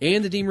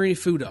and the DeMarini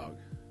Foo Dog.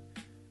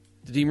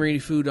 The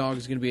DeMarini Foo Dog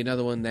is going to be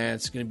another one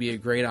that's going to be a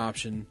great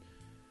option.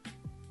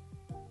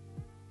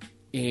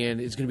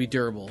 And it's going to be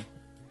durable.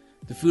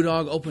 The Foo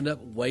Dog opened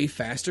up way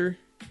faster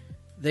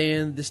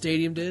than the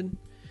Stadium did.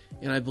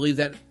 And I believe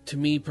that, to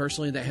me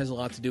personally, that has a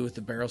lot to do with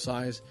the barrel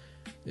size.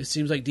 It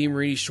seems like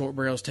DeMarini's short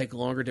barrels take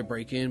longer to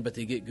break in, but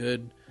they get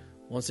good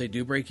once they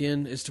do break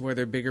in. It's to where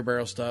their bigger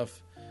barrel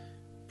stuff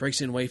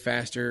breaks in way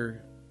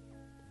faster,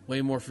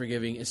 way more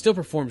forgiving. It still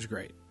performs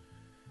great.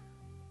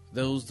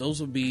 Those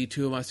would be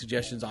two of my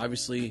suggestions.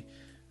 Obviously,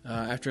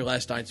 after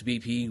last night's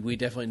BP, we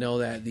definitely know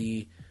that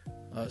the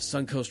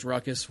Suncoast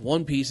Ruckus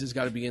 1 piece has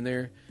got to be in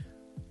there.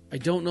 I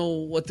don't know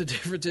what the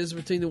difference is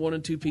between the 1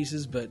 and 2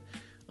 pieces, but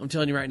I'm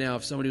telling you right now,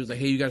 if somebody was like,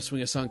 hey, you got to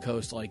swing a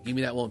Suncoast, like, give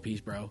me that 1 piece,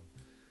 bro.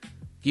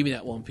 Give me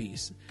that 1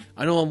 piece.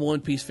 I know I'm a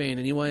 1 piece fan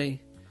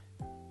anyway,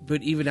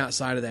 but even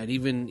outside of that,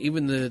 even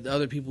the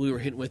other people we were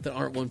hitting with that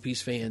aren't 1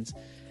 piece fans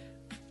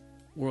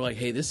were like,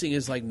 hey, this thing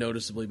is like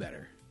noticeably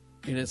better.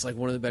 And it's like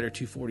one of the better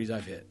 240s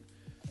I've hit.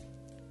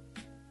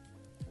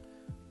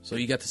 So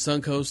you got the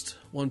Suncoast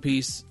 1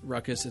 piece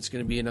Ruckus. It's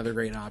going to be another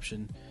great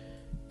option.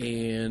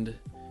 And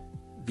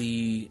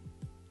the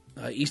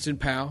Easton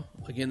POW,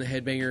 again, the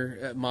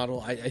headbanger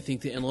model, I think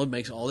the end load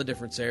makes all the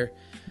difference there.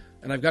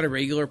 And I've got a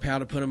regular POW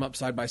to put them up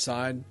side by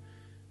side.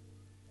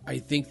 I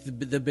think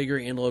the bigger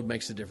end load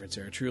makes the difference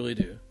there. I truly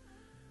do.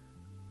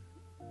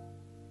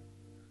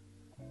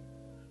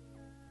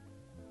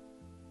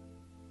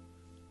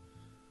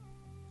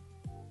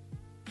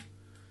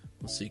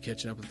 Let's see,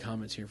 catching up with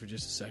comments here for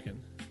just a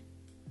second.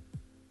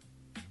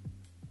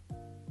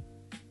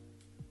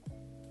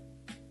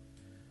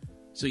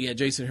 So, yeah,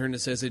 Jason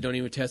Hernandez says they don't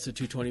even test the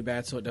 220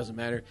 bats, so it doesn't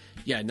matter.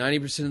 Yeah,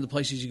 90% of the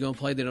places you go and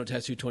play, they don't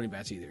test 220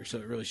 bats either, so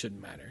it really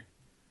shouldn't matter.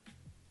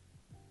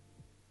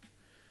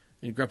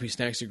 And Grumpy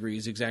Snacks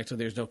agrees exactly.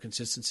 There's no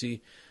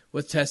consistency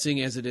with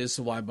testing as it is,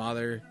 so why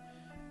bother?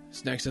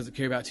 Snacks doesn't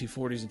care about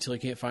 240s until he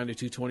can't find a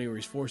 220 where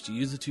he's forced to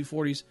use the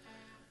 240s.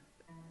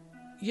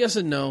 Yes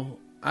and no.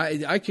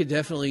 I could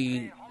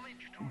definitely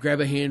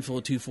grab a handful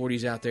of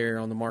 240s out there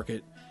on the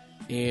market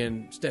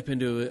and step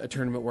into a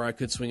tournament where I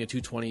could swing a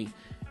 220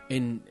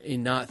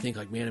 and not think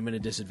like, man, I'm in a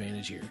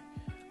disadvantage here.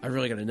 I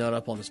really got to nut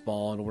up on this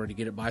ball in order to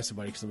get it by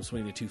somebody because I'm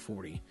swinging a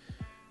 240.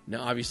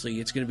 Now, obviously,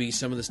 it's going to be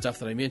some of the stuff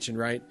that I mentioned,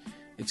 right?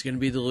 It's going to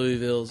be the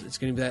Louisvilles. It's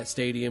going to be that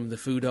stadium, the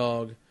Foo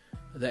Dog,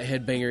 that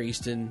Headbanger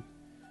Easton,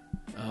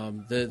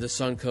 the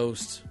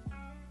Suncoast.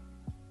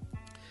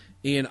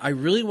 And I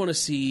really want to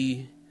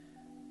see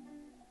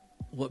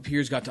what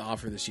Pierre's got to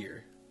offer this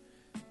year.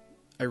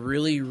 I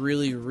really,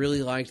 really,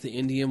 really liked the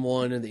Indium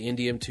 1 and the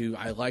Indium 2.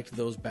 I liked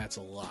those bats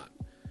a lot.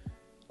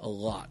 A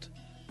lot.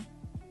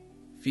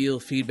 Feel,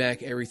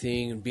 feedback,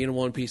 everything. And being a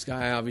one-piece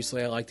guy,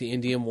 obviously, I like the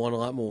Indium 1 a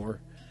lot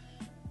more.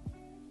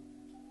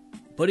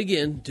 But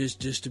again,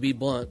 just to be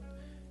blunt,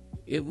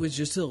 it was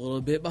just a little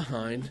bit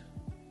behind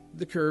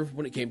the curve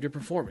when it came to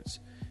performance.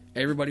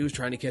 Everybody was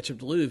trying to catch up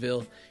to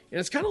Louisville, and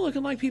it's kind of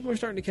looking like people are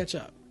starting to catch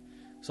up.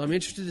 So I'm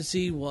interested to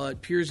see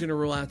what Pierre's going to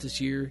roll out this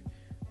year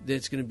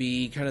that's going to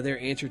be kind of their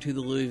answer to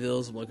the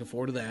Louisvilles. I'm looking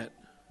forward to that.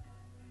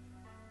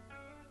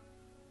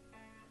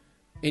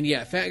 And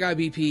yeah, Fat Guy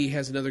BP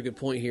has another good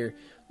point here.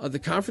 The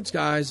conference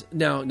guys,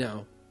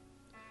 now,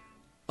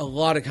 a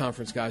lot of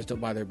conference guys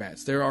don't buy their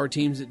bats. There are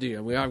teams that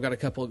do. I've got a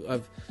couple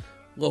of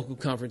local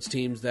conference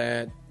teams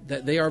that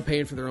they are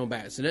paying for their own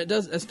bats. And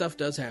that stuff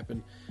does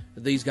happen.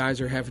 These guys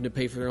are having to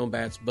pay for their own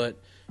bats, but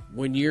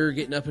when you're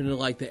getting up into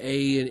like the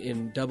A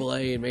and double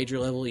A and major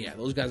level, yeah,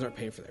 those guys aren't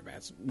paying for their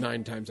bats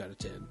 9 times out of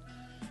 10.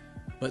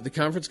 But the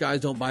conference guys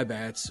don't buy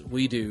bats.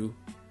 We do.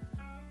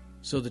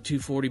 So the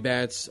 240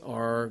 bats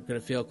are going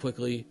to fail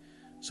quickly,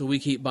 so we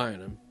keep buying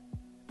them.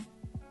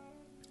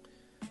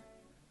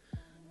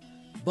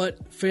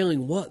 But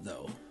failing what,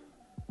 though?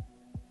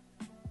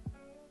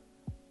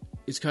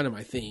 It's kind of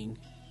my thing.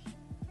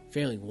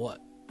 Failing what?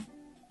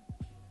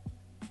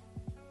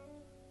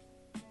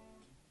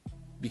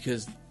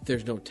 Because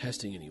there's no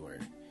testing anywhere.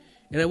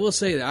 And I will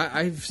say that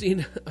I've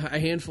seen a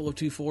handful of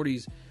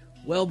 240s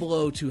well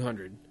below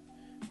 200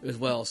 as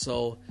well.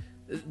 So,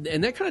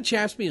 and that kind of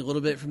chaps me a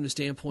little bit from the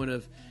standpoint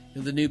of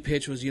the new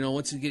pitch was,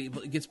 once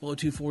it gets below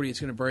 240, it's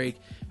going to break.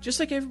 Just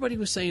like everybody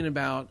was saying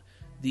about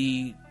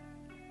the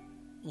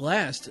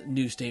last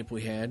new stamp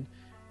we had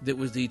that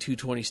was the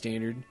 220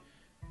 standard,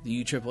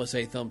 the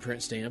USSSA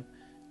thumbprint stamp,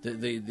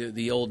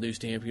 the old new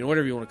stamp,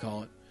 whatever you want to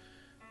call it,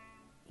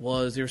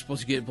 was they were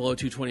supposed to get below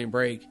 220 and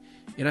break.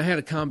 And I had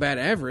a Combat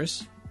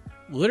Avarice,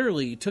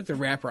 literally took the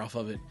wrapper off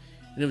of it,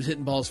 and it was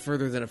hitting balls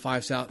further than a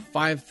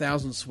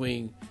 5,000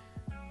 swing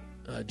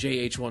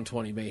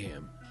JH120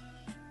 Mayhem.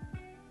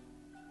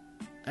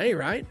 That ain't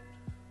right.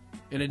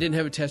 And I didn't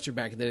have a tester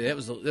back in the day.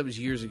 That was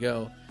years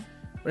ago.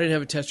 But I didn't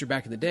have a tester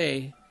back in the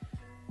day.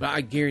 But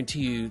I guarantee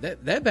you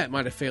that bat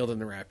might have failed in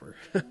the wrapper.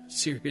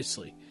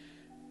 Seriously.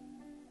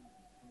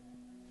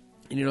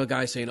 And a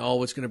guy saying,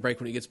 it's going to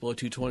break when it gets below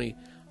 220.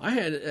 I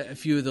had a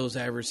few of those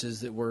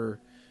averages that were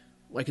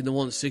like in the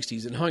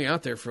 160s and hung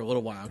out there for a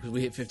little while because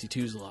we hit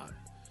 52s a lot.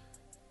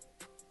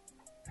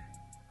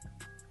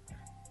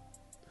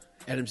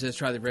 Adam says,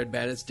 try the red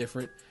bat. It's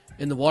different.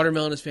 And the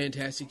watermelon is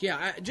fantastic.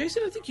 Yeah,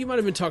 Jason, I think you might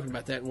have been talking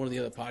about that in one of the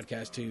other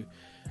podcasts too.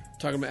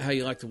 Talking about how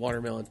you like the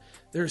watermelon.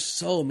 There's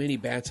so many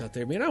bats out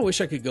there. Man, I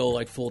wish I could go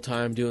like full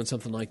time doing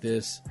something like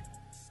this.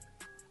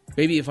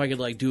 Maybe if I could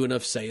like do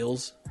enough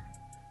sales,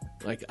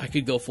 like I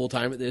could go full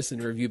time at this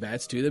and review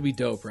bats too. That'd be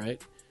dope,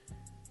 right?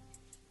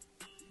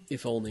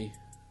 If only.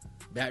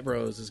 Bat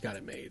Bros has got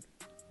it made.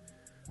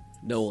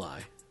 No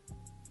lie.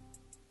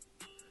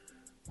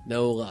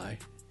 No lie.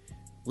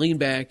 Lean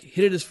back,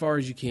 hit it as far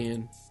as you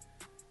can.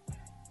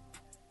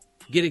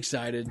 Get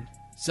excited,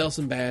 sell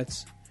some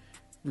bats,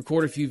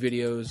 record a few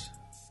videos,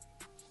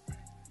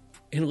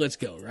 and let's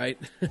go, right?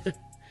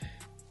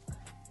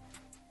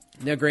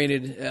 Now,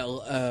 granted,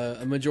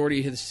 a majority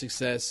of his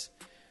success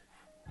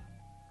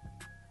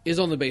is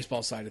on the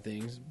baseball side of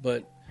things,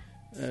 but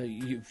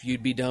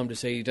you'd be dumb to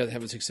say he doesn't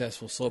have a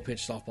successful slow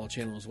pitch softball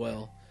channel as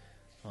well.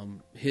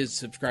 His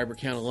subscriber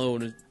count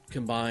alone is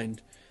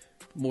combined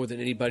more than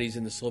anybody's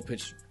in the slow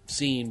pitch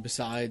scene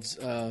besides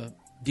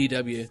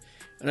DW,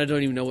 and I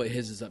don't even know what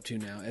his is up to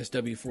now.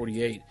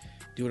 SW48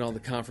 doing all the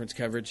conference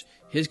coverage.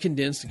 His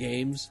condensed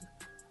games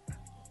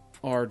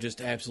are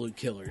just absolute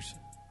killers.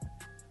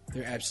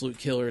 They're absolute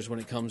killers when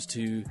it comes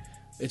to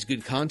it's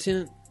good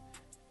content,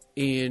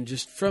 and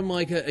just from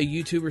like a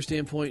YouTuber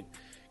standpoint,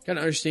 kind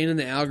of understanding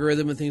the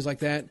algorithm and things like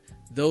that.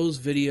 Those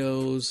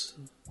videos,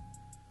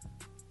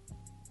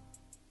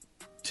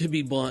 to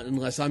be blunt,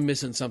 unless I'm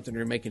missing something,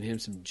 are making him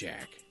some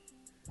jack.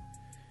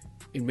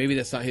 And maybe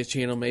that's not his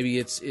channel. Maybe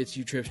it's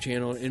YouTube's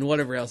channel and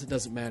whatever else. It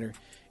doesn't matter.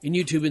 And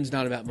YouTubing's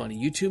not about money.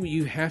 YouTube,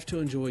 you have to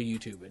enjoy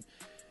YouTubing.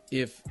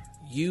 if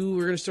you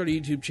were going to start a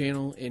YouTube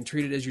channel and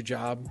treat it as your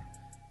job,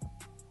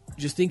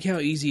 just think how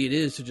easy it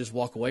is to just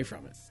walk away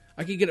from it.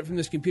 I could get it from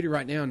this computer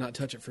right now and not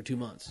touch it for 2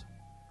 months.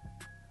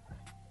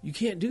 You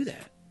can't do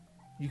that.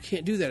 You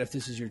can't do that if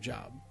this is your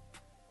job.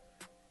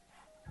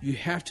 You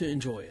have to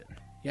enjoy it.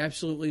 You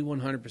absolutely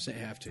 100%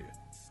 have to.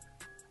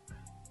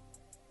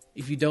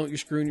 If you don't, you're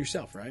screwing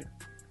yourself, right?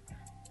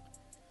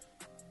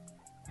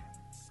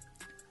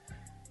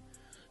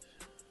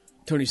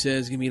 Tony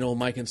says, give me an old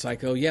Mike and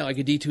Psycho. Yeah, like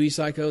a D2E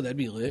Psycho. That'd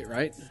be lit,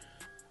 right?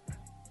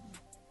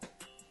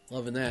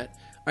 Loving that.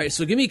 All right,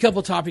 so give me a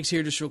couple topics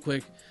here just real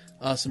quick.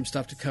 Some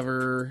stuff to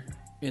cover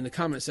in the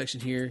comment section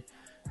here.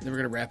 And then we're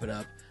going to wrap it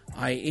up.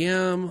 I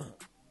am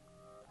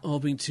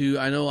hoping to...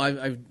 I know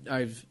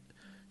I've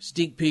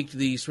sneak peeked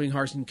the Swing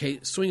Hard in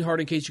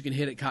Case You Can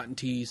Hit at Cotton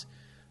Tees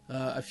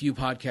a few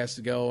podcasts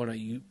ago, and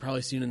you've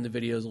probably seen in the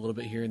videos a little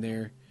bit here and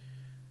there.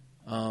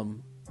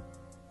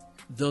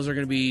 Those are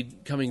going to be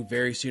coming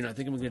very soon. I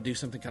think I'm going to do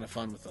something kind of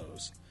fun with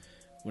those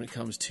when it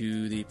comes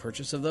to the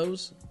purchase of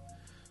those.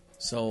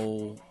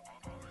 So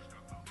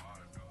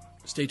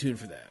stay tuned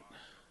for that.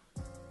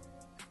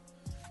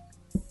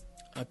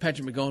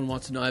 Patrick McGowan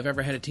wants to know, I've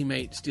ever had a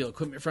teammate steal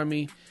equipment from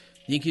me.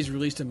 The Yankees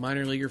released a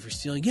minor leaguer for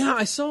stealing. Yeah,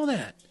 I saw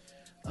that.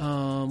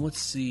 Let's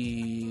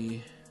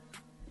see.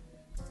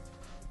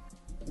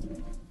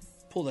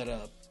 Pull that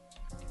up.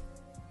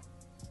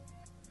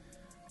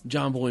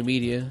 John Boy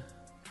Media.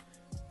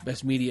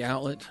 Best media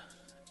outlet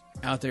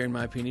out there, in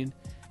my opinion.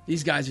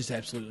 These guys just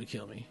absolutely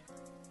kill me.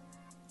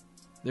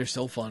 They're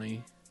so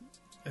funny.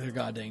 They're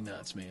goddamn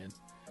nuts, man.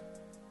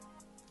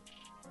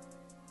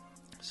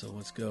 So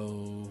let's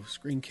go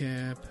screen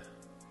cap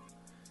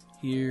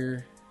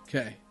here.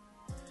 Okay.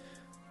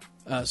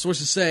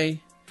 Sources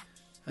say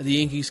the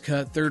Yankees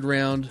cut third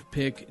round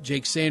pick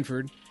Jake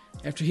Sanford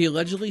after he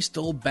allegedly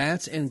stole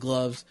bats and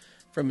gloves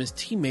from his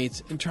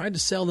teammates and tried to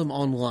sell them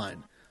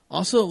online.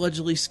 Also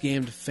allegedly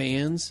scammed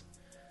fans,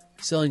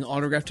 selling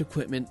autographed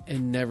equipment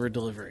and never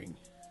delivering.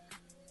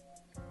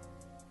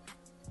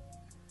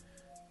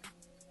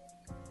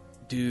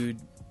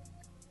 Dude,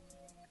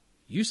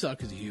 you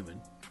suck as a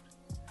human.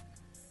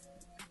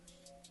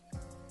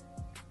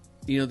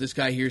 You know, this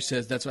guy here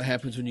says that's what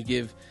happens when you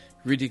give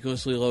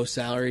ridiculously low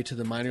salary to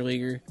the minor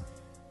leaguer.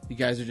 You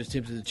guys are just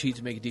tempted to cheat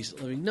to make a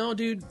decent living. No,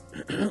 dude.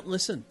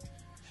 Listen.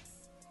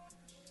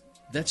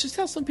 That's just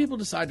how some people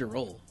decide to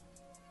roll.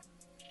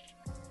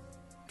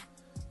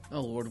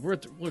 Oh, Lord. We're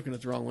looking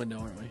at the wrong window,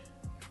 aren't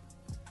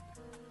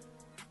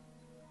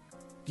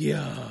we?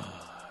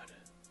 God.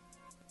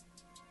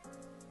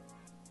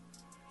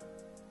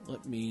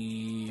 Let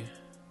me...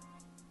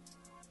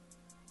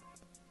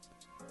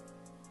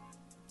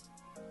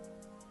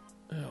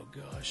 Oh,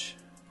 gosh.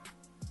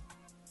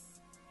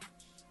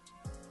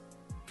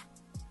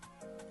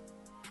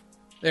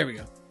 There we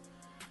go.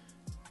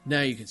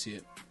 Now you can see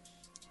it.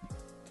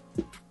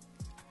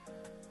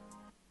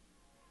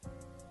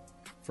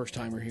 First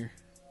timer here.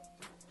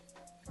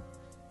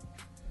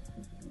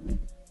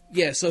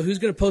 Yeah, so who's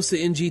going to post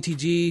the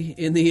NGTG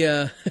in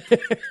the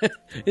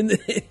in the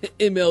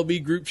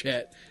MLB group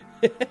chat?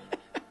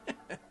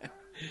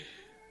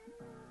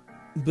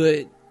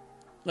 But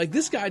like,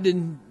 this guy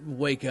didn't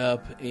wake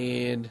up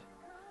and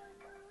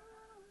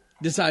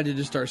decided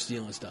to start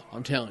stealing stuff.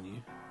 I'm telling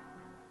you.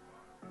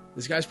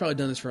 This guy's probably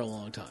done this for a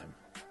long time.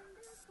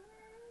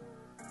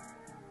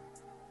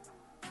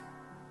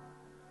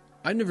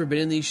 I've never been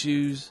in these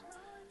shoes.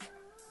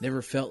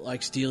 Never felt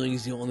like stealing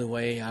is the only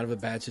way out of a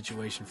bad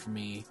situation for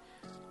me.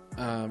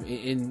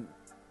 And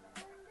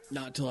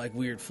not to like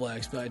weird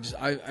flex, but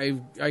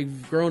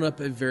I've grown up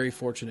a very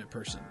fortunate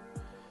person.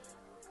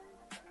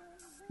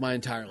 My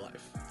entire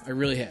life. I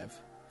really have.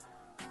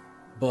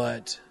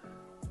 But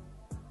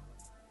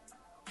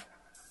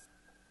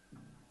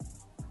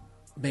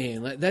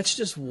man, that's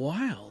just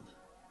wild.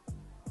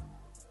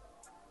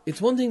 It's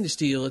one thing to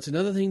steal. It's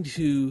another thing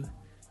to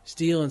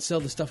steal and sell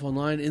the stuff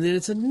online. And then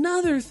it's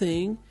another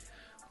thing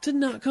to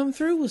not come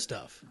through with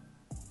stuff.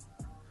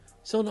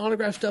 Selling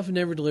autographed stuff and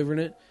never delivering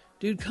it.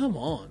 Dude, come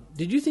on.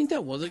 Did you think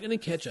that wasn't going to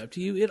catch up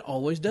to you? It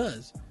always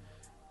does.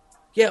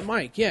 Yeah,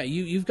 Mike. Yeah,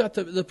 you've got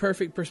the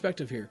perfect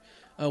perspective here.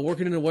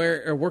 Working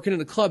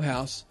in a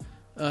clubhouse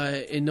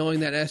and knowing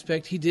that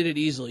aspect, he did it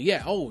easily.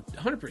 Yeah,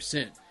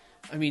 100%.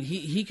 I mean,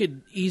 he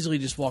could easily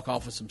just walk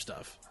off with some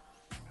stuff.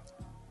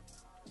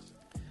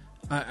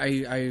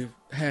 I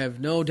have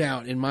no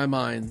doubt in my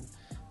mind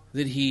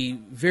that he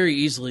very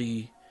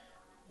easily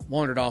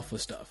wandered off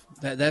with stuff.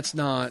 It's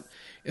not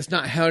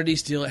how did he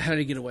steal it? How did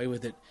he get away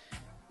with it?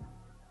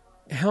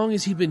 How long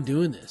has he been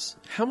doing this?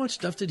 How much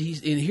stuff did he...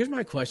 And here's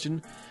my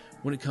question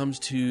when it comes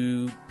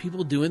to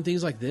people doing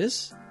things like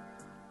this.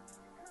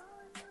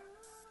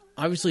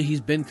 Obviously,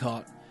 he's been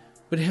caught.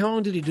 But how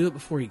long did he do it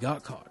before he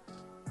got caught?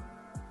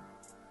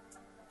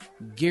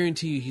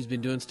 Guarantee you he's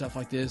been doing stuff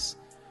like this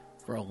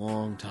for a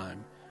long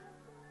time.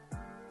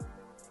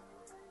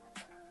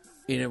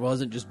 And it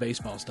wasn't just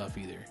baseball stuff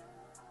either.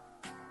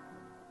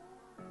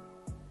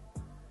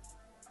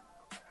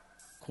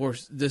 Of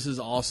course, this is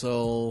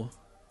also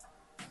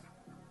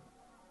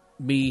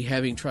me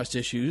having trust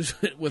issues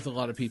with a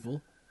lot of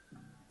people.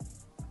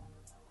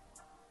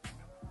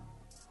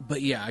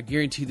 But yeah, I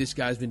guarantee this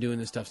guy's been doing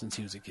this stuff since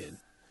he was a kid.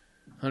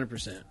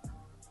 100%.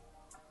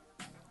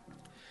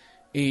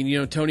 And, you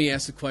know, Tony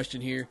asked the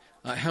question here,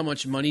 how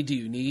much money do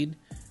you need?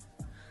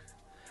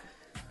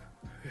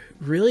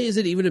 Really? Is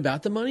it even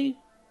about the money?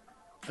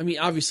 I mean,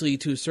 obviously,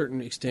 to a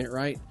certain extent,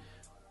 right?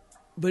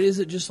 But is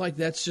it just like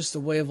that's just the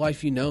way of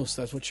life you know,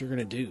 so that's what you're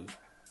going to do?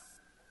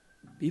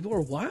 People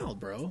are wild,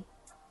 bro.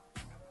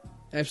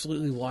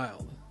 Absolutely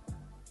wild.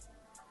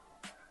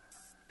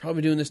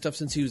 Probably doing this stuff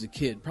since he was a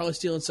kid. Probably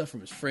stealing stuff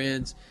from his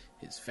friends,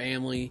 his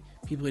family,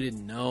 people he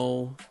didn't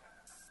know.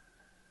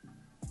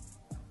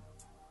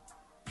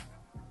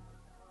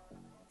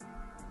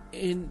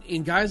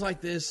 And guys like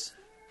this,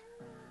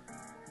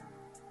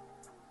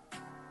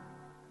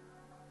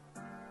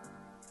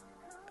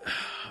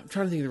 I'm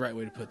trying to think of the right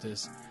way to put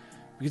this,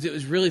 because it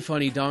was really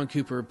funny. Don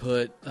Cooper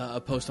put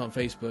a post on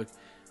Facebook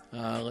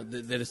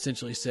that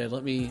essentially said,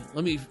 let me,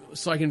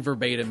 so I can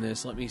verbatim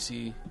this, let me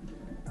see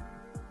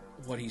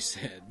what he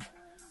said.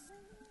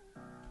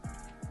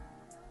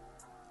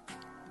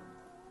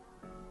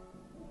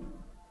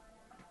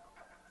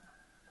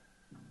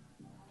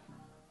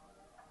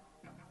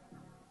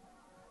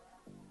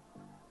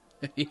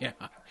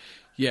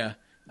 Yeah.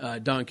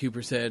 Don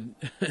Cooper said,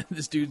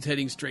 this dude's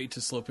heading straight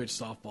to slow pitch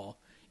softball.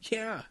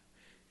 Yeah,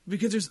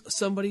 because there's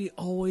somebody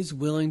always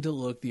willing to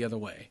look the other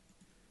way.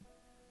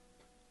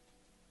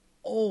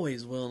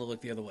 Always willing to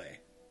look the other way.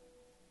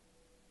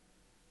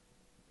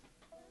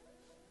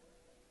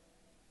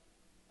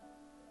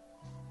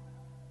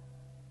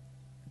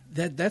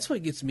 That's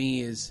what gets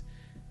me is,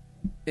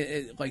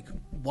 like,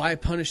 why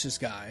punish this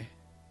guy?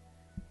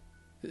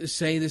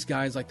 Say this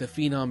guy's like the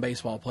phenom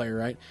baseball player,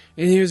 right?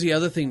 And here's the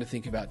other thing to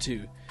think about,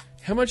 too.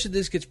 How much of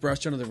this gets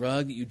brushed under the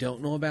rug that you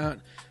don't know about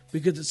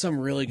because it's some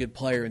really good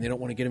player and they don't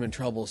want to get him in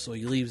trouble, so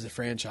he leaves the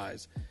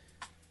franchise.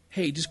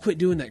 Hey, just quit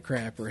doing that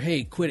crap, or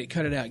hey, quit it,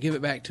 cut it out, give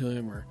it back to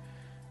him, or,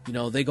 you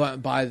know, they go out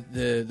and buy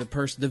the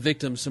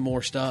victim some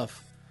more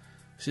stuff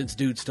since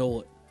dude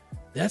stole it.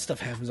 That stuff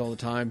happens all the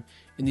time.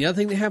 And the other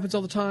thing that happens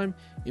all the time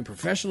in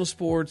professional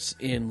sports,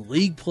 in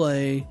league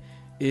play,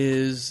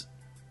 is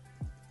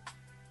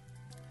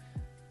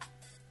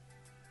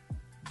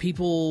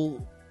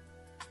people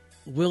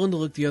willing to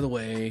look the other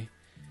way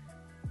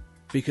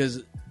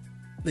because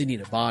they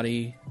need a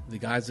body. The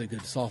guy's a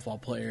good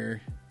softball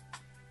player.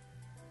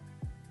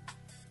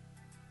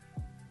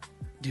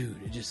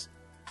 Dude, it just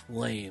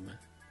lame.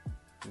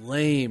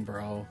 Lame,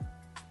 bro.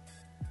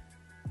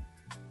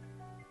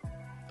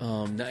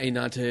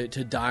 Not to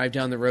dive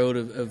down the road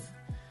of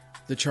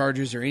the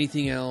Chargers or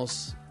anything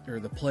else, or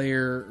the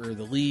player or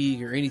the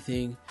league or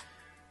anything,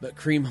 but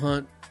Kareem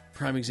Hunt,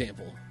 prime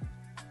example.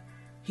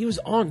 He was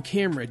on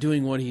camera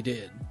doing what he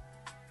did.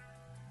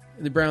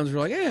 And the Browns were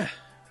like, yeah,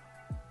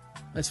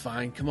 that's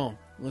fine. Come on.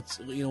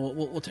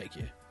 We'll take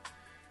you.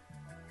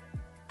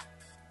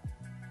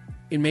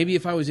 And maybe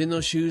if I was in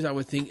those shoes, I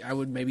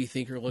would maybe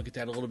think or look at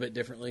that a little bit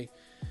differently.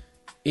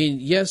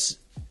 And yes,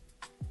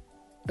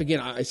 again,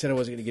 I said I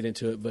wasn't going to get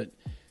into it, but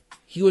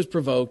he was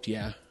provoked,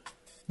 yeah.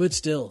 But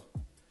still,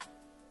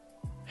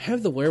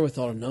 have the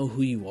wherewithal to know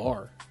who you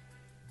are.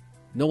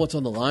 Know what's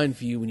on the line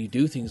for you when you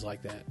do things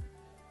like that.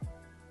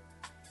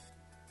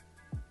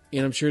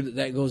 And I'm sure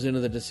that goes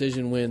into the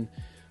decision when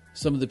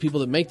some of the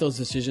people that make those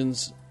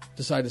decisions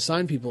decide to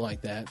sign people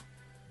like that.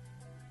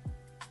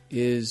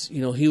 Is,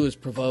 you know, he was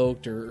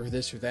provoked or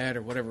this or that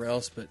or whatever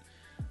else, but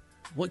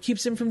what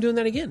keeps him from doing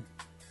that again?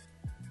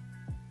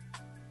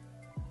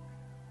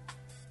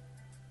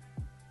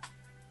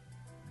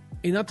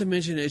 And not to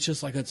mention, it's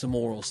just like it's a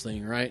morals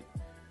thing, right?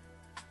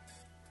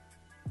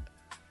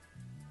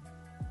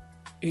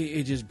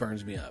 It just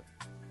burns me up.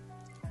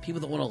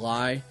 People that want to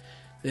lie,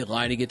 they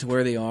lie to get to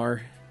where they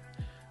are.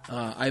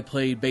 I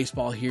played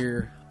baseball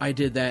here. I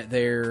did that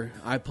there.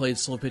 I played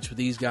slow pitch with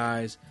these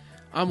guys.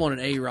 I'm on an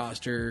A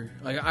roster.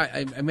 Like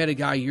I met a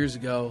guy years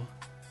ago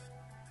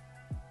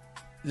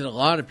that a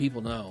lot of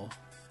people know.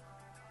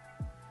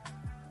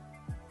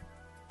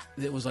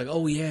 That was like,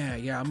 oh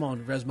yeah, I'm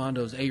on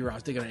Resmondo's A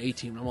roster. They got an A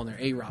team. I'm on their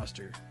A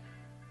roster.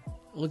 I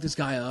looked this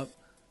guy up.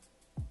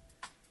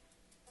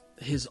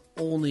 His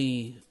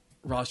only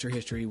roster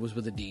history was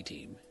with a D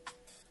team.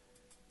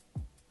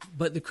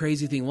 But the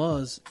crazy thing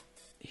was,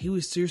 he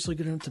was seriously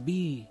good enough to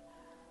be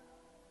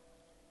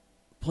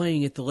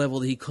playing at the level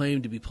that he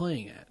claimed to be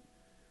playing at.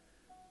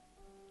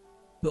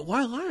 But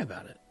why lie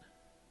about it?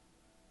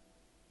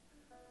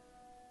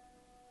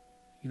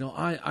 You know,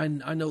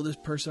 I know this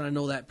person, I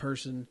know that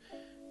person.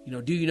 You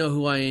know, do you know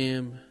who I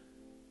am?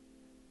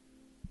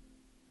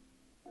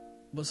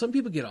 But some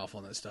people get off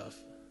on that stuff.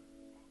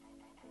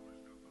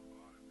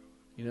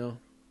 You know?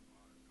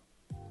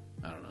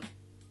 I don't know.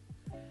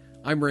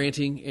 I'm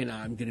ranting, and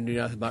I'm going to do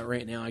nothing about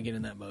rant now. I get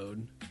in that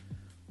mode.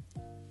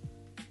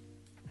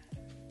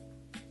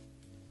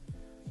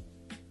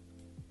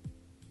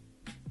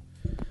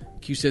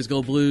 Q says,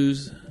 go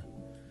Blues.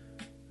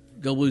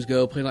 Go Blues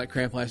go. Played like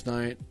crap last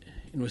night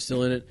and was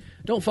still in it.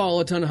 Don't follow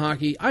a ton of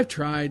hockey. I've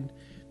tried.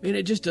 And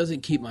it just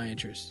doesn't keep my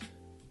interest.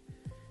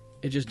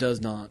 It just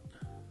does not.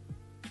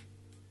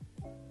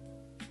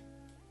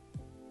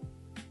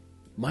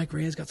 Mike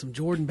Rand's got some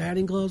Jordan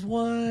batting gloves.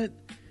 What?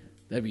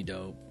 That'd be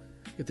dope.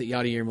 Get the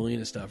Yadier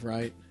Molina stuff,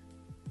 right?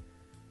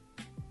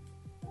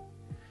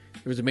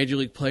 There was a major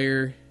league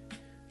player,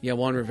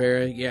 Juan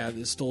Rivera,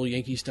 that stole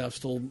Yankee stuff,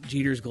 stole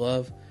Jeter's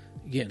glove.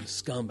 Again,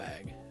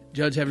 scumbag.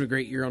 Judge having a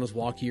great year on his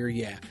walk year,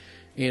 yeah.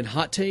 And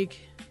hot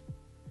take,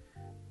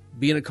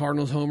 being a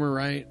Cardinals homer,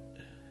 right?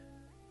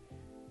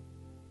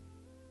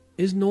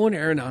 Is Nolan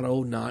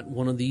Arenado not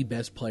one of the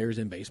best players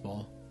in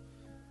baseball?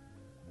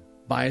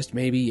 Biased,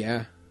 maybe,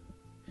 yeah.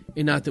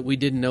 And not that we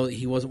didn't know that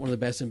he wasn't one of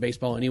the best in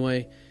baseball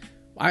anyway.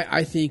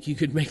 I think you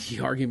could make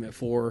the argument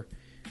for,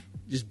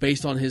 just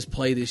based on his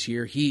play this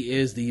year, he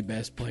is the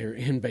best player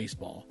in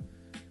baseball.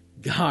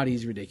 God,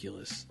 he's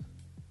ridiculous.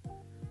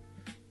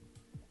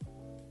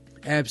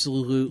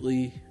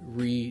 Absolutely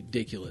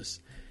ridiculous.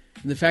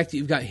 And the fact that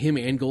you've got him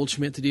and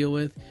Goldschmidt to deal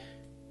with,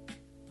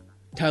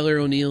 Tyler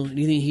O'Neill,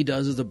 anything he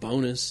does is a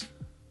bonus.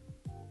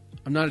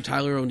 I'm not a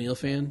Tyler O'Neill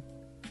fan,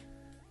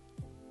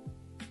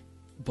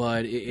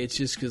 but it's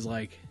just because,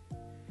 like,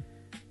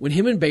 when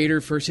him and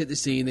Bader first hit the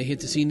scene, they hit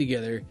the scene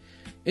together,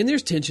 and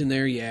there's tension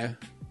there, yeah.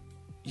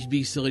 You'd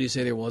be silly to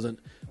say there wasn't,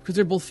 because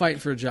they're both fighting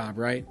for a job,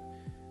 right?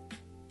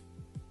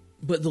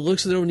 But the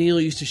looks that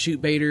O'Neill used to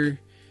shoot Bader,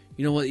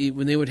 you know what,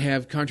 when they would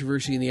have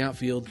controversy in the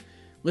outfield,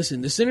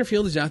 listen, the center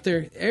field is out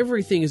there.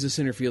 Everything is a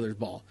center fielder's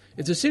ball.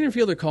 If the center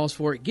fielder calls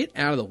for it, get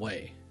out of the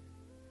way.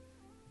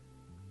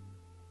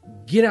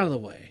 Get out of the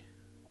way.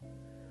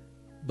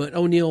 But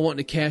O'Neill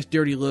wanting to cast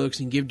dirty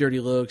looks and give dirty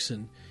looks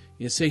and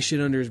say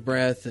shit under his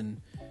breath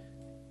and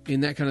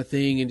that kind of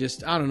thing, and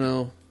just, I don't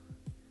know.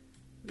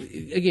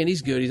 Again,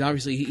 he's good. He's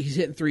obviously, he's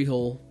hitting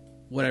 3-hole,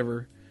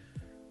 whatever.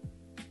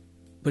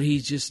 But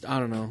he's just, I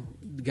don't know.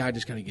 The guy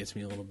just kind of gets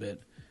me a little bit.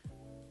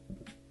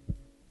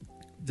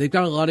 They've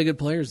got a lot of good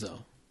players, though.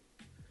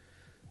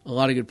 A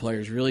lot of good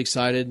players. Really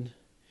excited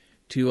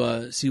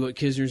to see what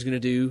Kisner's going to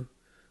do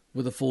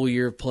with a full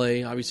year of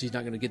play. Obviously, he's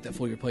not going to get that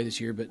full year of play this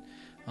year, but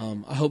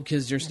I hope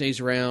Kisner stays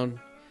around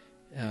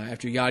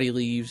after Yachty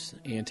leaves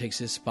and takes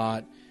his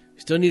spot.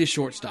 Still need a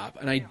shortstop.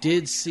 And I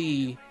did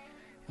see,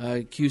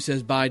 Q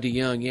says bye to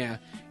Young, yeah.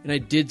 And I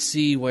did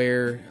see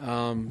where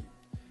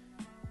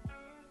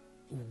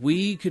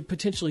we could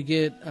potentially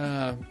get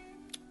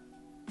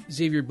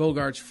Xavier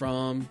Bogaerts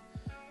from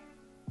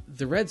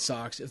the Red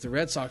Sox. If the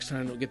Red Sox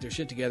trying to get their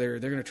shit together,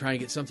 they're going to try and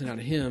get something out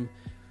of him.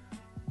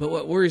 But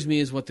what worries me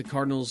is what the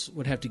Cardinals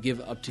would have to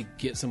give up to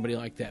get somebody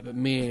like that. But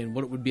man,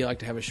 what it would be like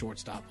to have a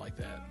shortstop like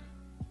that.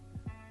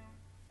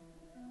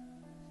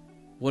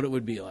 What it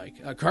would be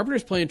like.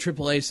 Carpenter's playing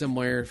AAA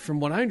somewhere, from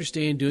what I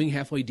understand, doing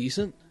halfway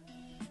decent.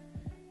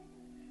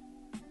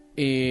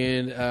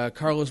 And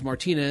Carlos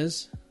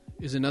Martinez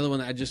is another one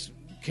that I just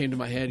came to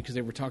my head because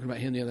they were talking about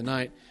him the other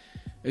night.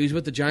 He's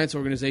with the Giants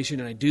organization,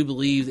 and I do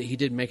believe that he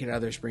did make it out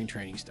of their spring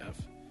training stuff.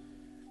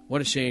 What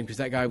a shame, because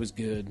that guy was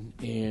good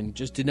and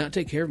just did not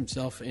take care of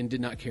himself and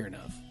did not care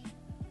enough.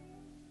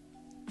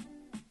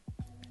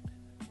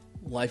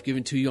 Life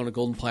given to you on a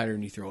golden platter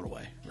and you throw it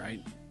away,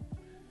 right?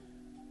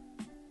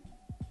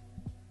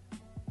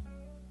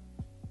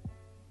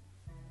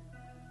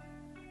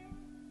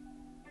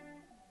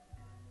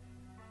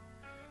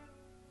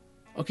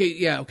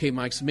 Okay,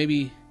 Mike. So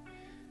maybe,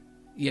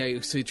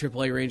 you say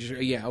AAA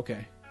Rangers. Yeah,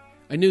 okay.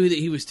 I knew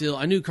that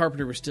I knew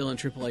Carpenter was still in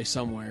AAA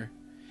somewhere.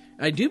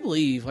 And I do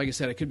believe, like I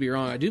said, I could be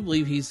wrong. I do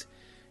believe he's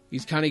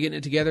kind of getting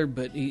it together,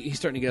 but he's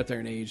starting to get up there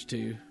in age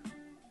too.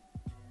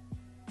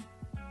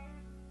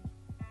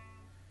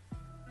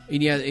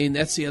 And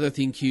that's the other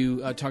thing,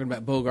 Q, talking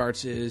about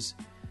Bogaerts is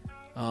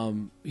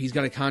he's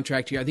got a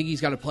contract here. I think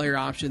he's got a player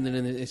option then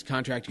in his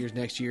contract years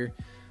next year.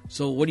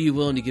 So what are you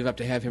willing to give up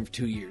to have him for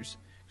 2 years?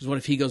 Because what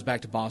if he goes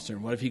back to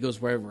Boston? What if he goes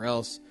wherever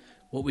else?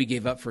 What we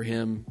gave up for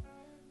him,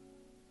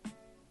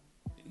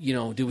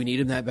 do we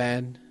need him that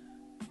bad?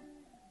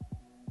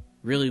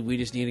 Really, we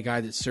just need a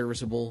guy that's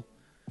serviceable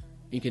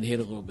and can hit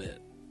a little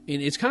bit.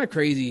 And it's kind of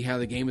crazy how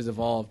the game has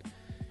evolved.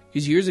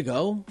 Because years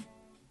ago,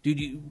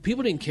 dude,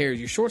 people didn't care.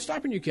 Your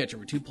shortstop and your catcher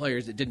were two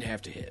players that didn't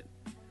have to hit.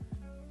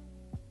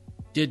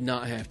 Did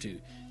not have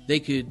to. They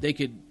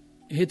could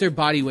hit their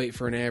body weight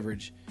for an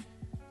average,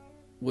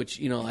 which,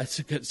 that's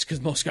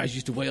because most guys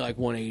used to weigh like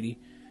 180.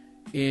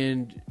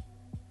 And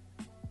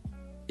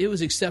it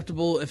was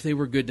acceptable if they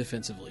were good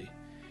defensively.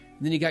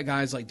 And then you got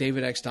guys like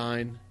David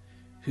Eckstein,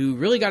 who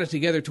really got it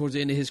together towards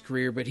the end of his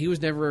career, but he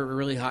was never a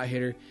really hot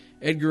hitter.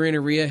 Edgar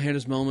Renteria had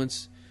his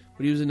moments,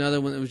 but he was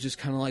another one that was just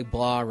kind of like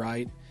blah,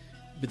 right?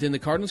 But then the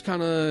Cardinals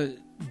kind of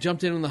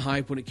jumped in on the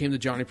hype when it came to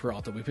Johnny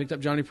Peralta. We picked up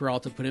Johnny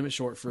Peralta, put him at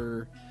short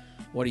for,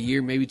 a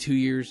year, maybe 2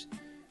 years.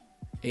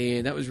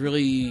 And that was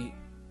really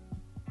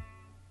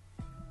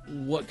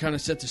what kind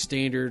of set the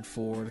standard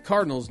for the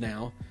Cardinals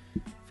now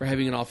for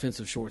having an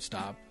offensive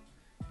shortstop.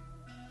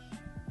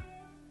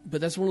 But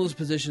that's one of those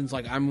positions,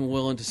 like, I'm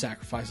willing to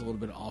sacrifice a little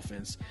bit of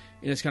offense.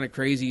 And it's kind of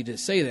crazy to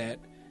say that.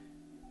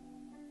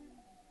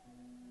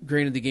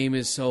 Granted, the game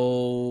is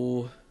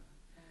so,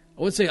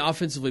 wouldn't say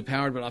offensively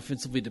powered, but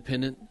offensively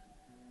dependent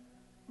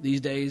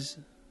these days.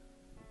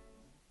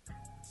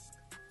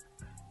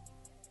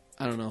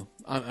 I don't know.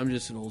 I'm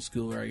just an old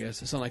schooler, I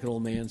guess. I sound like an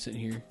old man sitting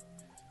here.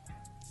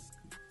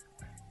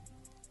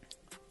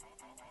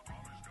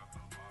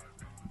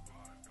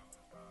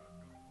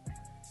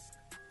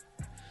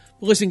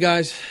 Well, listen,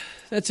 guys,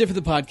 that's it for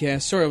the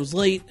podcast. Sorry I was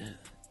late,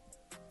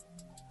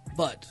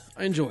 but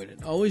I enjoyed it.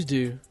 I always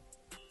do.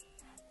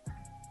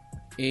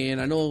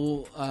 And I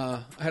know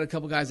I had a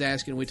couple guys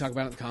asking, and we talk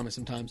about it in the comments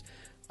sometimes.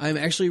 I'm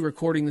actually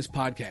recording this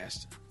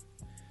podcast.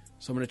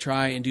 So I'm going to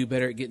try and do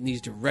better at getting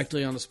these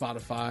directly onto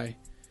Spotify,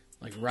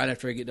 like right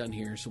after I get done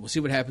here. So we'll see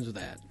what happens with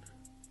that.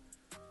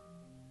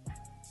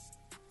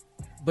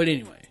 But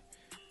anyway,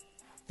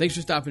 thanks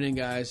for stopping in,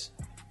 guys.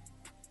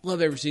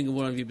 Love every single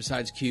one of you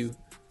besides Q.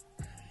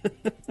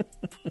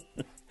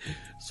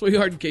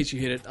 Sweetheart, in case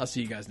you hit it. I'll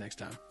see you guys next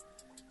time.